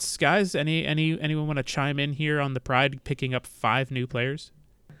 Thoughts, guys? Anyone want to chime in here on the Pride picking up 5 new players?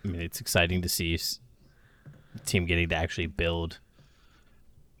 I mean, it's exciting to see the team getting to actually build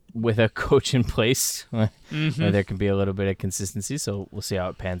with a coach in place. Where there can be a little bit of consistency, so we'll see how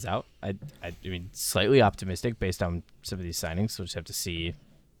it pans out. I mean, slightly optimistic based on some of these signings, so we'll just have to see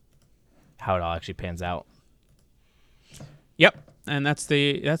how it all actually pans out. Yep, and that's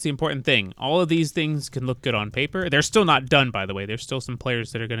the important thing. All of these things can look good on paper. They're still not done, by the way. There's still some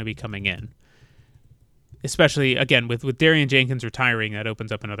players that are going to be coming in. Especially, again, with Darian Jenkins retiring, that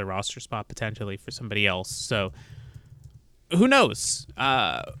opens up another roster spot potentially for somebody else. So who knows?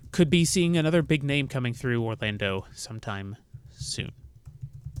 Could be seeing another big name coming through Orlando sometime soon.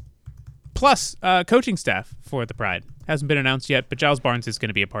 Plus, coaching staff for the Pride. Hasn't been announced yet, but Giles Barnes is going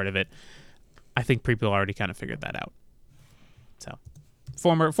to be a part of it. I think people already kind of figured that out. So,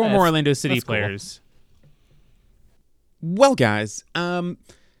 former Orlando City players. Cool. Well, guys, some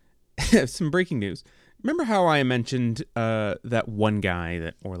breaking news. Remember how I mentioned that one guy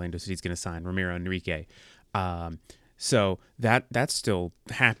that Orlando City's going to sign, Ramiro Enrique? So that's still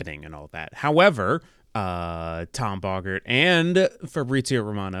happening and all that. However, Tom Boggart and Fabrizio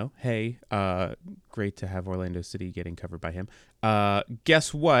Romano, hey, great to have Orlando City getting covered by him.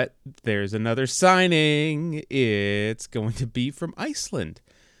 Guess what? There's another signing. It's going to be from Iceland.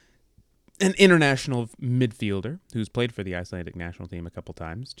 An international midfielder who's played for the Icelandic national team a couple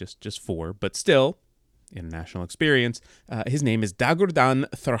times, just 4, but still international experience. His name is Dagurdan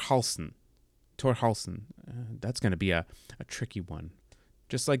Thorhalsson. That's going to be a tricky one.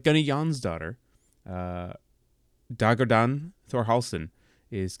 Just like Gunnar Jonsdottir, Dagurdan Thorhalsson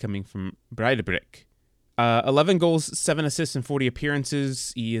is coming from Breidablik, 11 goals, 7 assists, and 40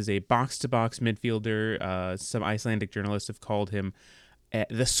 appearances. He is a box-to-box midfielder. Some Icelandic journalists have called him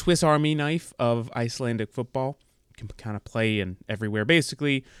the Swiss Army knife of Icelandic football. Can kind of play in everywhere.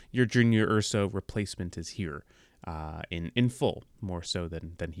 Basically, your Junior Urso replacement is here in full, more so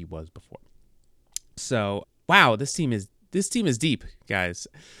than he was before. So, wow, this team is deep, guys.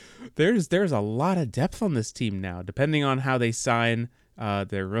 There's a lot of depth on this team now, depending on how they sign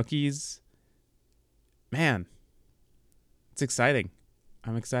their rookies. Man, it's exciting.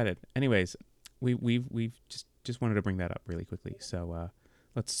 I'm excited. Anyways, we've just wanted to bring that up really quickly. So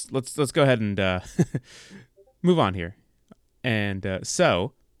let's go ahead and move on here. And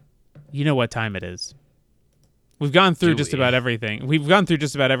so, you know what time it is. We've gone through just about everything. We've gone through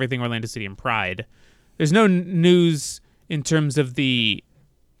just about everything Orlando City and Pride. There's no news in terms of the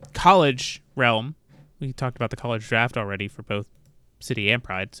college realm. We talked about the college draft already for both City and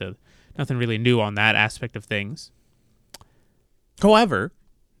Pride, so nothing really new on that aspect of things. However,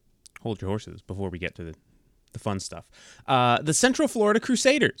 hold your horses before we get to the fun stuff. The Central Florida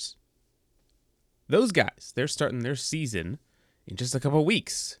Crusaders. Those guys, they're starting their season in just a couple of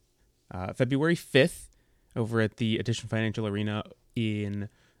weeks. February 5th over at the Addition Financial Arena in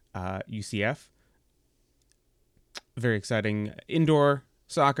UCF. Very exciting. Indoor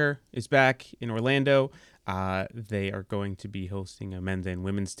soccer is back in Orlando. They are going to be hosting a men's and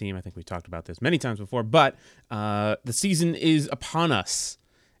women's team. I think we talked about this many times before, but the season is upon us,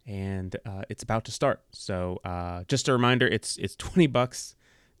 and it's about to start. So just a reminder, it's $20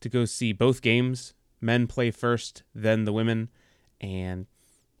 to go see both games. Men play first, then the women, and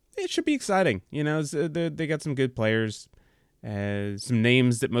it should be exciting. You know, they got some good players, some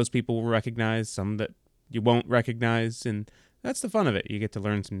names that most people will recognize, some that you won't recognize, and that's the fun of it. You get to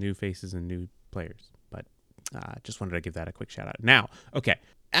learn some new faces and new players. But just wanted to give that a quick shout out. Now, okay,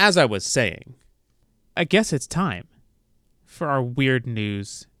 as I was saying, I guess it's time for our weird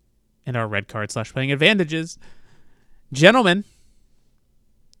news and our red card / playing advantages. Gentlemen,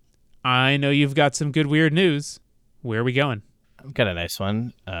 I know you've got some good weird news. Where are we going? I've got a nice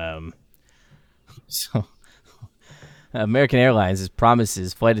one. So American Airlines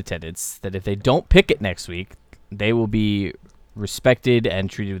promises flight attendants that if they don't pick it next week, they will be respected and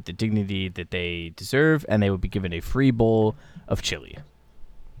treated with the dignity that they deserve, and they will be given a free bowl of chili.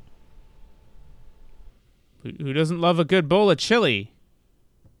 Who doesn't love a good bowl of chili?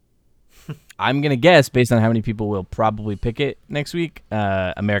 I'm going to guess, based on how many people will probably pick it next week,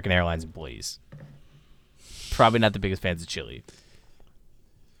 American Airlines employees. Probably not the biggest fans of chili.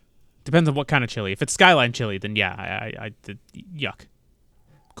 Depends on what kind of chili. If it's Skyline chili, then yeah, I yuck.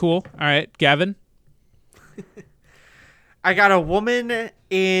 Cool. All right, Gavin. I got a woman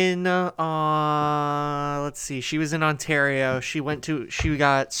in, let's see, she was in Ontario. She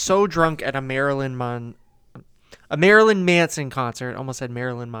got so drunk at a Marilyn Manson concert, almost said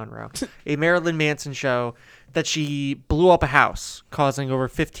Marilyn Monroe, a Marilyn Manson show, that she blew up a house, causing over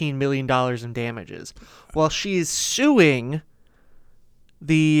 $15 million in damages. Well, she is suing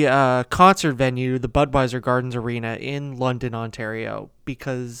the concert venue, the Budweiser Gardens Arena in London, Ontario,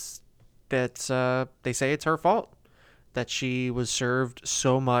 because that's they say it's her fault that she was served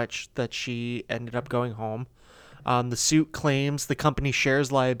so much that she ended up going home. The suit claims the company shares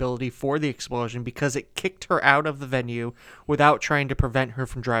liability for the explosion because it kicked her out of the venue without trying to prevent her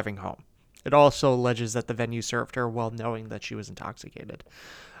from driving home. It also alleges that the venue served her while knowing that she was intoxicated.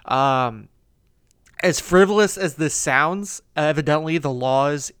 As frivolous as this sounds, evidently the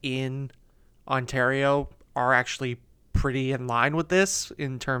laws in Ontario are actually pretty in line with this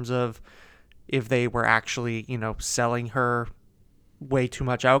in terms of if they were actually, selling her way too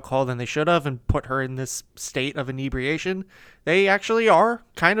much alcohol than they should have and put her in this state of inebriation. They actually are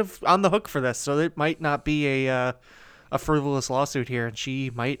kind of on the hook for this, so it might not be a frivolous lawsuit here, and she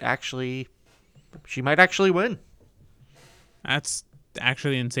might actually win. That's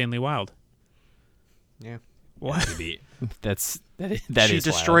actually insanely wild. Yeah. What? That she is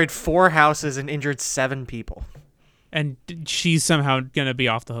destroyed wild. 4 houses and injured 7 people. And she's somehow going to be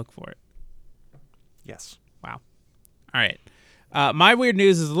off the hook for it. Yes. Wow. All right. My weird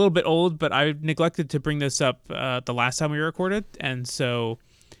news is a little bit old, but I neglected to bring this up the last time we recorded. And so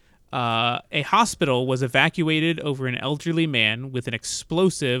a hospital was evacuated over an elderly man with an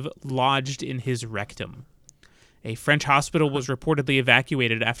explosive lodged in his rectum. A French hospital was reportedly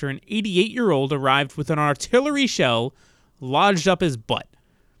evacuated after an 88-year-old arrived with an artillery shell lodged up his butt.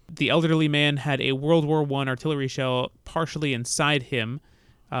 The elderly man had a World War I artillery shell partially inside him.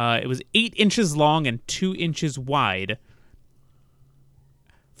 It was 8 inches long and 2 inches wide.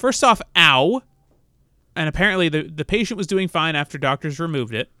 First off, ow. And apparently the patient was doing fine after doctors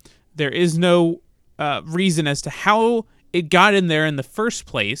removed it. There is no reason as to how it got in there in the first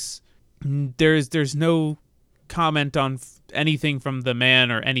place. There's no comment on anything from the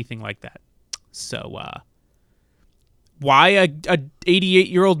man or anything like that. So why a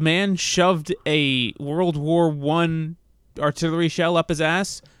 88-year-old man shoved a World War I artillery shell up his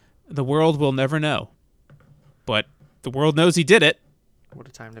ass, the world will never know. But the world knows he did it. What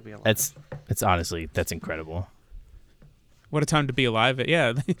a time to be alive. That's honestly, that's incredible. What a time to be alive.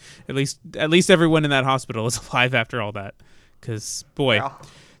 Yeah, at least everyone in that hospital is alive after all that. Because, boy,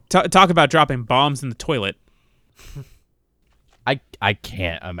 Yeah. Talk about dropping bombs in the toilet. I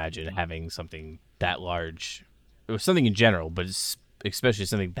can't imagine having something that large, or something in general, but especially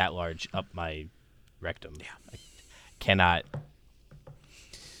something that large up my rectum. Yeah. I cannot.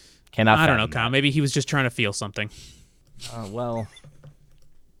 I don't know, Kyle. Maybe he was just trying to feel something. Well,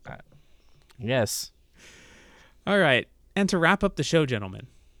 yes. All right. And to wrap up the show, gentlemen,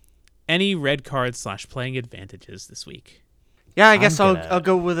 any red cards / playing advantages this week? Yeah, I guess I'll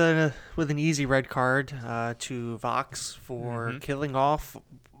go with an easy red card to Vox for killing off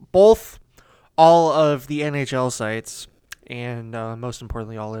all of the NHL sites and most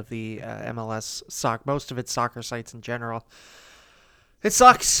importantly all of the MLS most of its soccer sites in general. It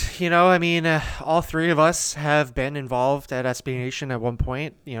sucks, I mean, all three of us have been involved at SB Nation at one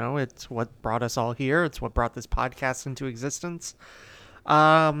point. It's what brought us all here. It's what brought this podcast into existence.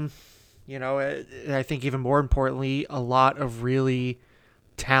 I think even more importantly, a lot of really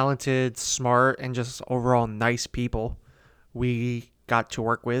talented, smart, and just overall nice people we got to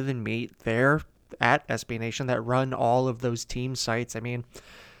work with and meet there at SB Nation that run all of those team sites. I mean,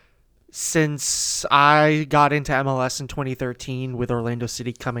 since I got into MLS in 2013 with Orlando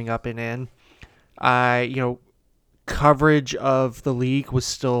City coming up and in, coverage of the league was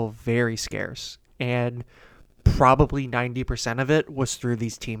still very scarce, and probably 90% of it was through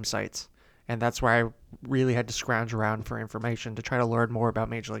these team sites. And that's where I really had to scrounge around for information to try to learn more about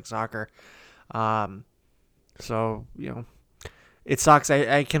Major League Soccer. So, it sucks.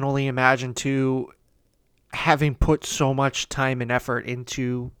 I can only imagine, too, having put so much time and effort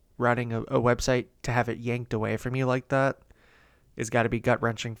into running a website, to have it yanked away from you like that has got to be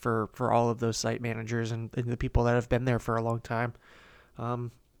gut-wrenching for all of those site managers and the people that have been there for a long time.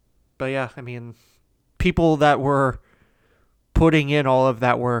 But yeah, I mean, people that were putting in all of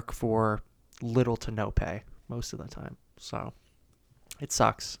that work for little to no pay most of the time. So it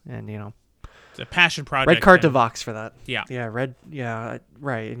sucks. And, it's a passion project. Red card to Vox for that. Yeah. Yeah. Right.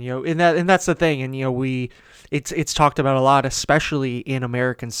 And that's the thing. And, it's talked about a lot, especially in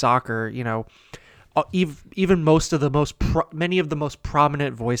American soccer, even many of the most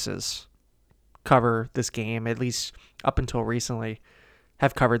prominent voices cover this game, at least up until recently,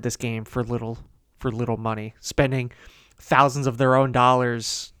 have covered this game for little money, spending thousands of their own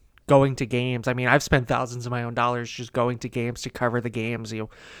dollars going to games. I mean, I've spent thousands of my own dollars just going to games to cover the games,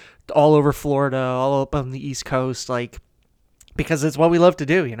 all over Florida, all up on the East Coast, because it's what we love to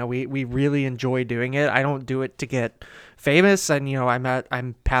do. We really enjoy doing it. I don't do it to get famous, and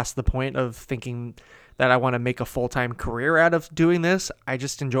I'm past the point of thinking that I want to make a full-time career out of doing this. I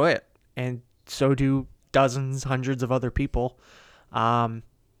just enjoy it, and so do dozens, hundreds of other people. And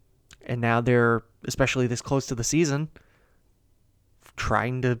now they're, especially this close to the season,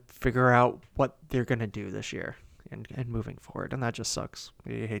 trying to figure out what they're going to do this year and moving forward. And that just sucks.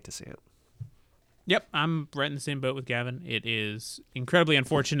 You hate to see it. Yep, I'm right in the same boat with Gavin. It is incredibly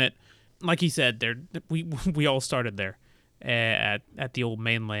unfortunate. Like he said, we all started there at the old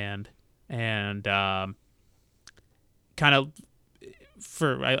mainland, and kind of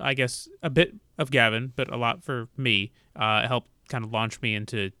for I guess a bit of Gavin, but a lot for me. Helped kind of launch me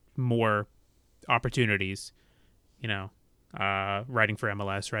into more opportunities. Writing for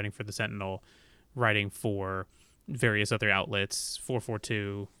MLS, writing for the Sentinel, writing for various other outlets.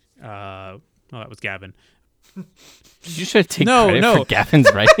 442. That was Gavin. Did you try to take credit for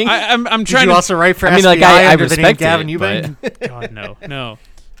Gavin's writing? I'm trying. Did you also write for SBI I under the name respect Gavin it, Ewbank? God, no.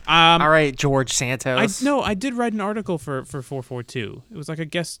 All right, George Santos. I did write an article for 442. It was like a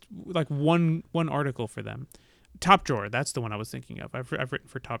guest, like one article for them. Top Drawer, that's the one I was thinking of. I've written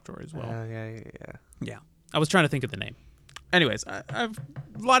for Top Drawer as well. Yeah. I was trying to think of the name. Anyways, I've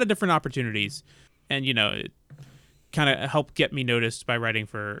a lot of different opportunities, and it kind of helped get me noticed by writing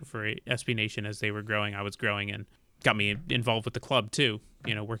for SB Nation as they were growing. I was growing, and got me involved with the club too.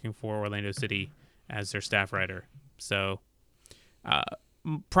 Working for Orlando City as their staff writer. So,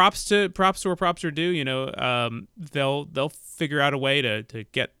 props to where props are due. They'll figure out a way to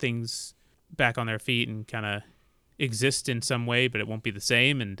get things back on their feet and kind of exist in some way, but it won't be the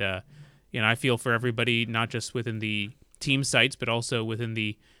same. And I feel for everybody, not just within the team sites, but also within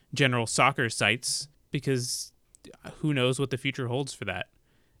the general soccer sites, because who knows what the future holds for that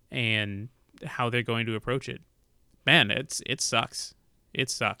and how they're going to approach it. Man, it sucks. It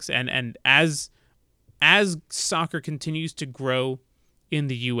sucks. And as soccer continues to grow in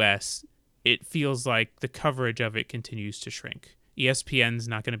the US, it feels like the coverage of it continues to shrink. ESPN's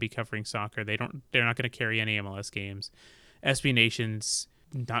not going to be covering soccer. They're not going to carry any MLS games. SB Nation's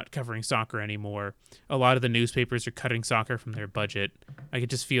not covering soccer anymore. A lot of the newspapers are cutting soccer from their budget. Like, it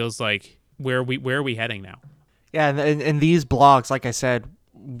just feels like where are we heading now? Yeah, and these blogs, like I said,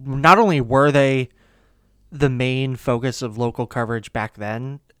 not only were they the main focus of local coverage back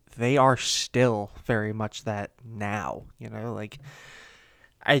then, they are still very much that now. Like,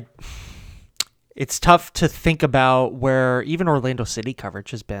 it's tough to think about where even Orlando City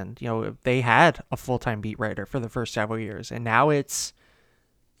coverage has been. They had a full-time beat writer for the first several years, and now it's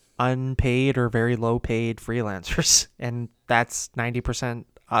unpaid or very low-paid freelancers, and that's 90%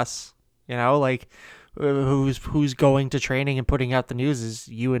 us. Like, who's going to training and putting out the news is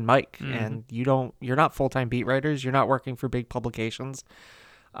you and Mike, and you're not full-time beat writers. You're not working for big publications.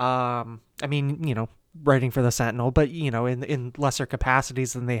 Writing for the Sentinel, but in lesser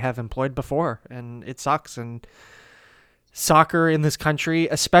capacities than they have employed before, and it sucks. And soccer in this country,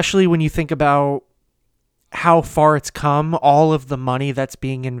 especially when you think about how far it's come, all of the money that's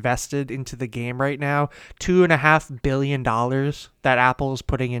being invested into the game right now, $2.5 billion that Apple is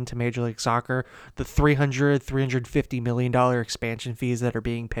putting into Major League Soccer, the $350 million expansion fees that are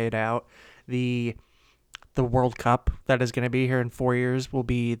being paid out, the World Cup that is going to be here in 4 years will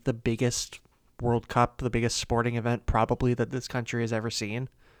be the biggest World Cup, the biggest sporting event probably that this country has ever seen.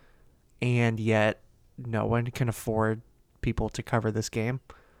 And yet no one can afford people to cover this game.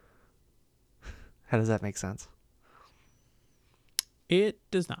 How does that make sense? It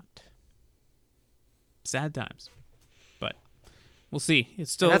does not. Sad times. But we'll see. It's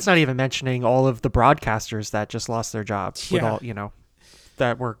still... And that's not even mentioning all of the broadcasters that just lost their jobs with all,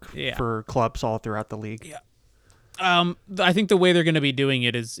 that work for clubs all throughout the league. Yeah. I think the way they're going to be doing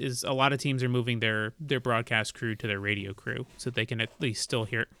it is a lot of teams are moving their broadcast crew to their radio crew so that they can at least still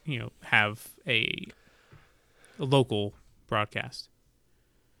hear, have a local broadcast.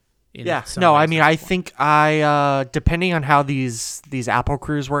 I think depending on how these Apple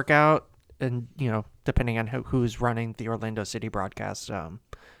crews work out, and depending on who's running the Orlando City broadcast,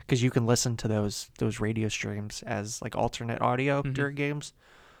 because you can listen to those radio streams as like alternate audio during games.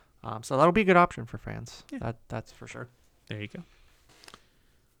 So that'll be a good option for fans. Yeah. That's for sure. There you go.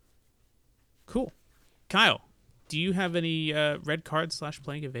 Cool. Kyle, do you have any red card /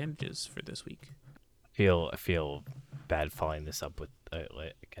 playing advantages for this week? I feel bad following this up with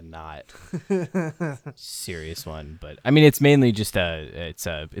like a not serious one, but I mean it's mainly just it's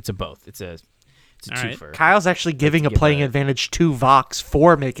a both. It's a twofer. Right. Kyle's actually giving a playing advantage to Vox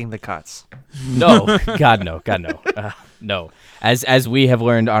for making the cuts. No, God no. No, as we have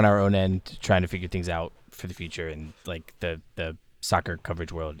learned on our own end, trying to figure things out for the future, and like the soccer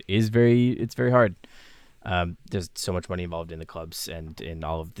coverage world is very hard. There's so much money involved in the clubs and in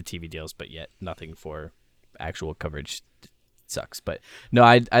all of the TV deals, but yet nothing for actual coverage. It sucks. But no,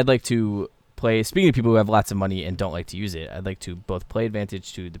 I'd like to play. Speaking of people who have lots of money and don't like to use it, I'd like to both play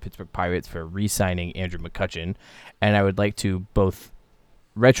advantage to the Pittsburgh Pirates for re-signing Andrew McCutchen, and I would like to both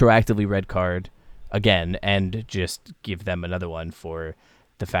retroactively red card again and just give them another one for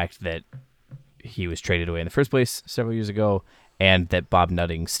the fact that he was traded away in the first place several years ago, and that Bob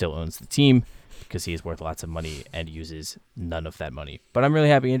Nutting still owns the team because he is worth lots of money and uses none of that money. But I'm really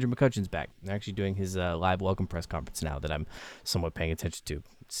happy Andrew McCutchen's back. They're actually doing his live welcome press conference now that I'm somewhat paying attention to.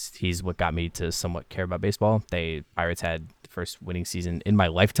 He's what got me to somewhat care about baseball. Pirates had the first winning season in my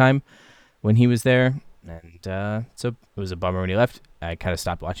lifetime when he was there, and so it was a bummer when he left. I kind of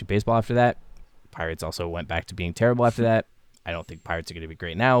stopped watching baseball after that. Pirates also went back to being terrible after that. I don't think Pirates are going to be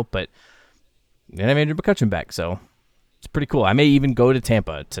great now, but then I have Andrew McCutchen back, so it's pretty cool. I may even go to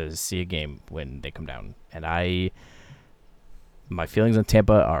Tampa to see a game when they come down, and my feelings on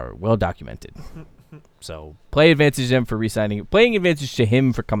Tampa are well documented. So play advantage to him for re-signing, playing advantage to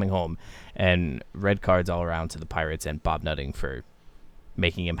him for coming home, and red cards all around to the Pirates and Bob Nutting for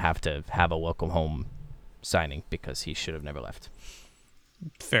making him have to have a welcome home signing because he should have never left.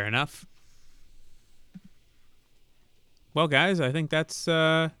 Fair enough. Well, guys, I think that's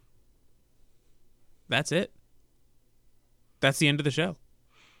it. That's the end of the show.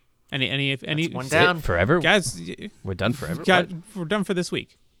 Any one down forever, guys. We're done forever. We're done for this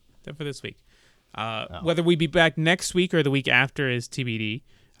week. Whether we be back next week or the week after is TBD.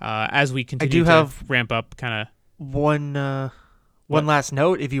 As we continue to ramp up, kind of one last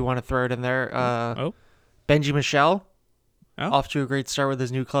note if you want to throw it in there. Benji Michel off to a great start with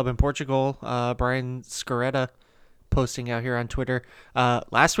his new club in Portugal. Brian Scaretta posting out here on Twitter.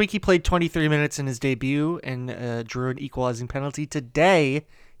 Last week he played 23 minutes in his debut and drew an equalizing penalty. Today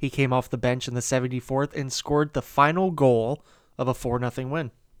he came off the bench in the 74th and scored the final goal of a 4-0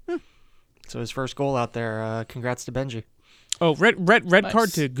 win. So his first goal out there. Congrats to Benji. Oh, red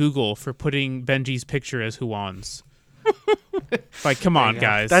card to Google for putting Benji's picture as Juan's. Like, come on,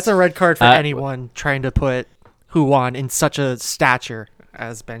 guys. That's a red card for anyone trying to put Juan in such a stature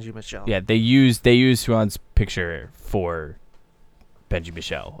as Benji Michel. Yeah, they used Juan's picture for Benji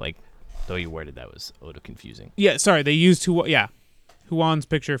Michel. Like, though you worded that was a little confusing. Yeah, sorry, they used Juan's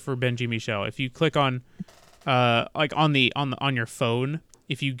picture for Benji Michel. If you click on like on your phone,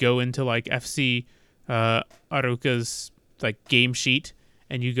 if you go into like FC Aruca's like game sheet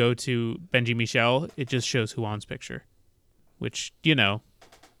and you go to Benji Michel, it just shows Juan's picture. Which,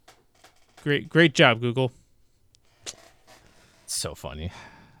 great job, Google. So funny.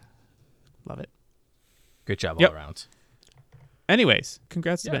 Love it. Great job all around. Anyways,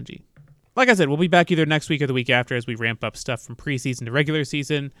 congrats to Benji. Like I said, we'll be back either next week or the week after as we ramp up stuff from preseason to regular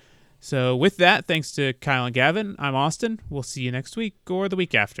season. So with that, thanks to Kyle and Gavin, I'm Austin. We'll see you next week or the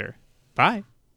week after. Bye.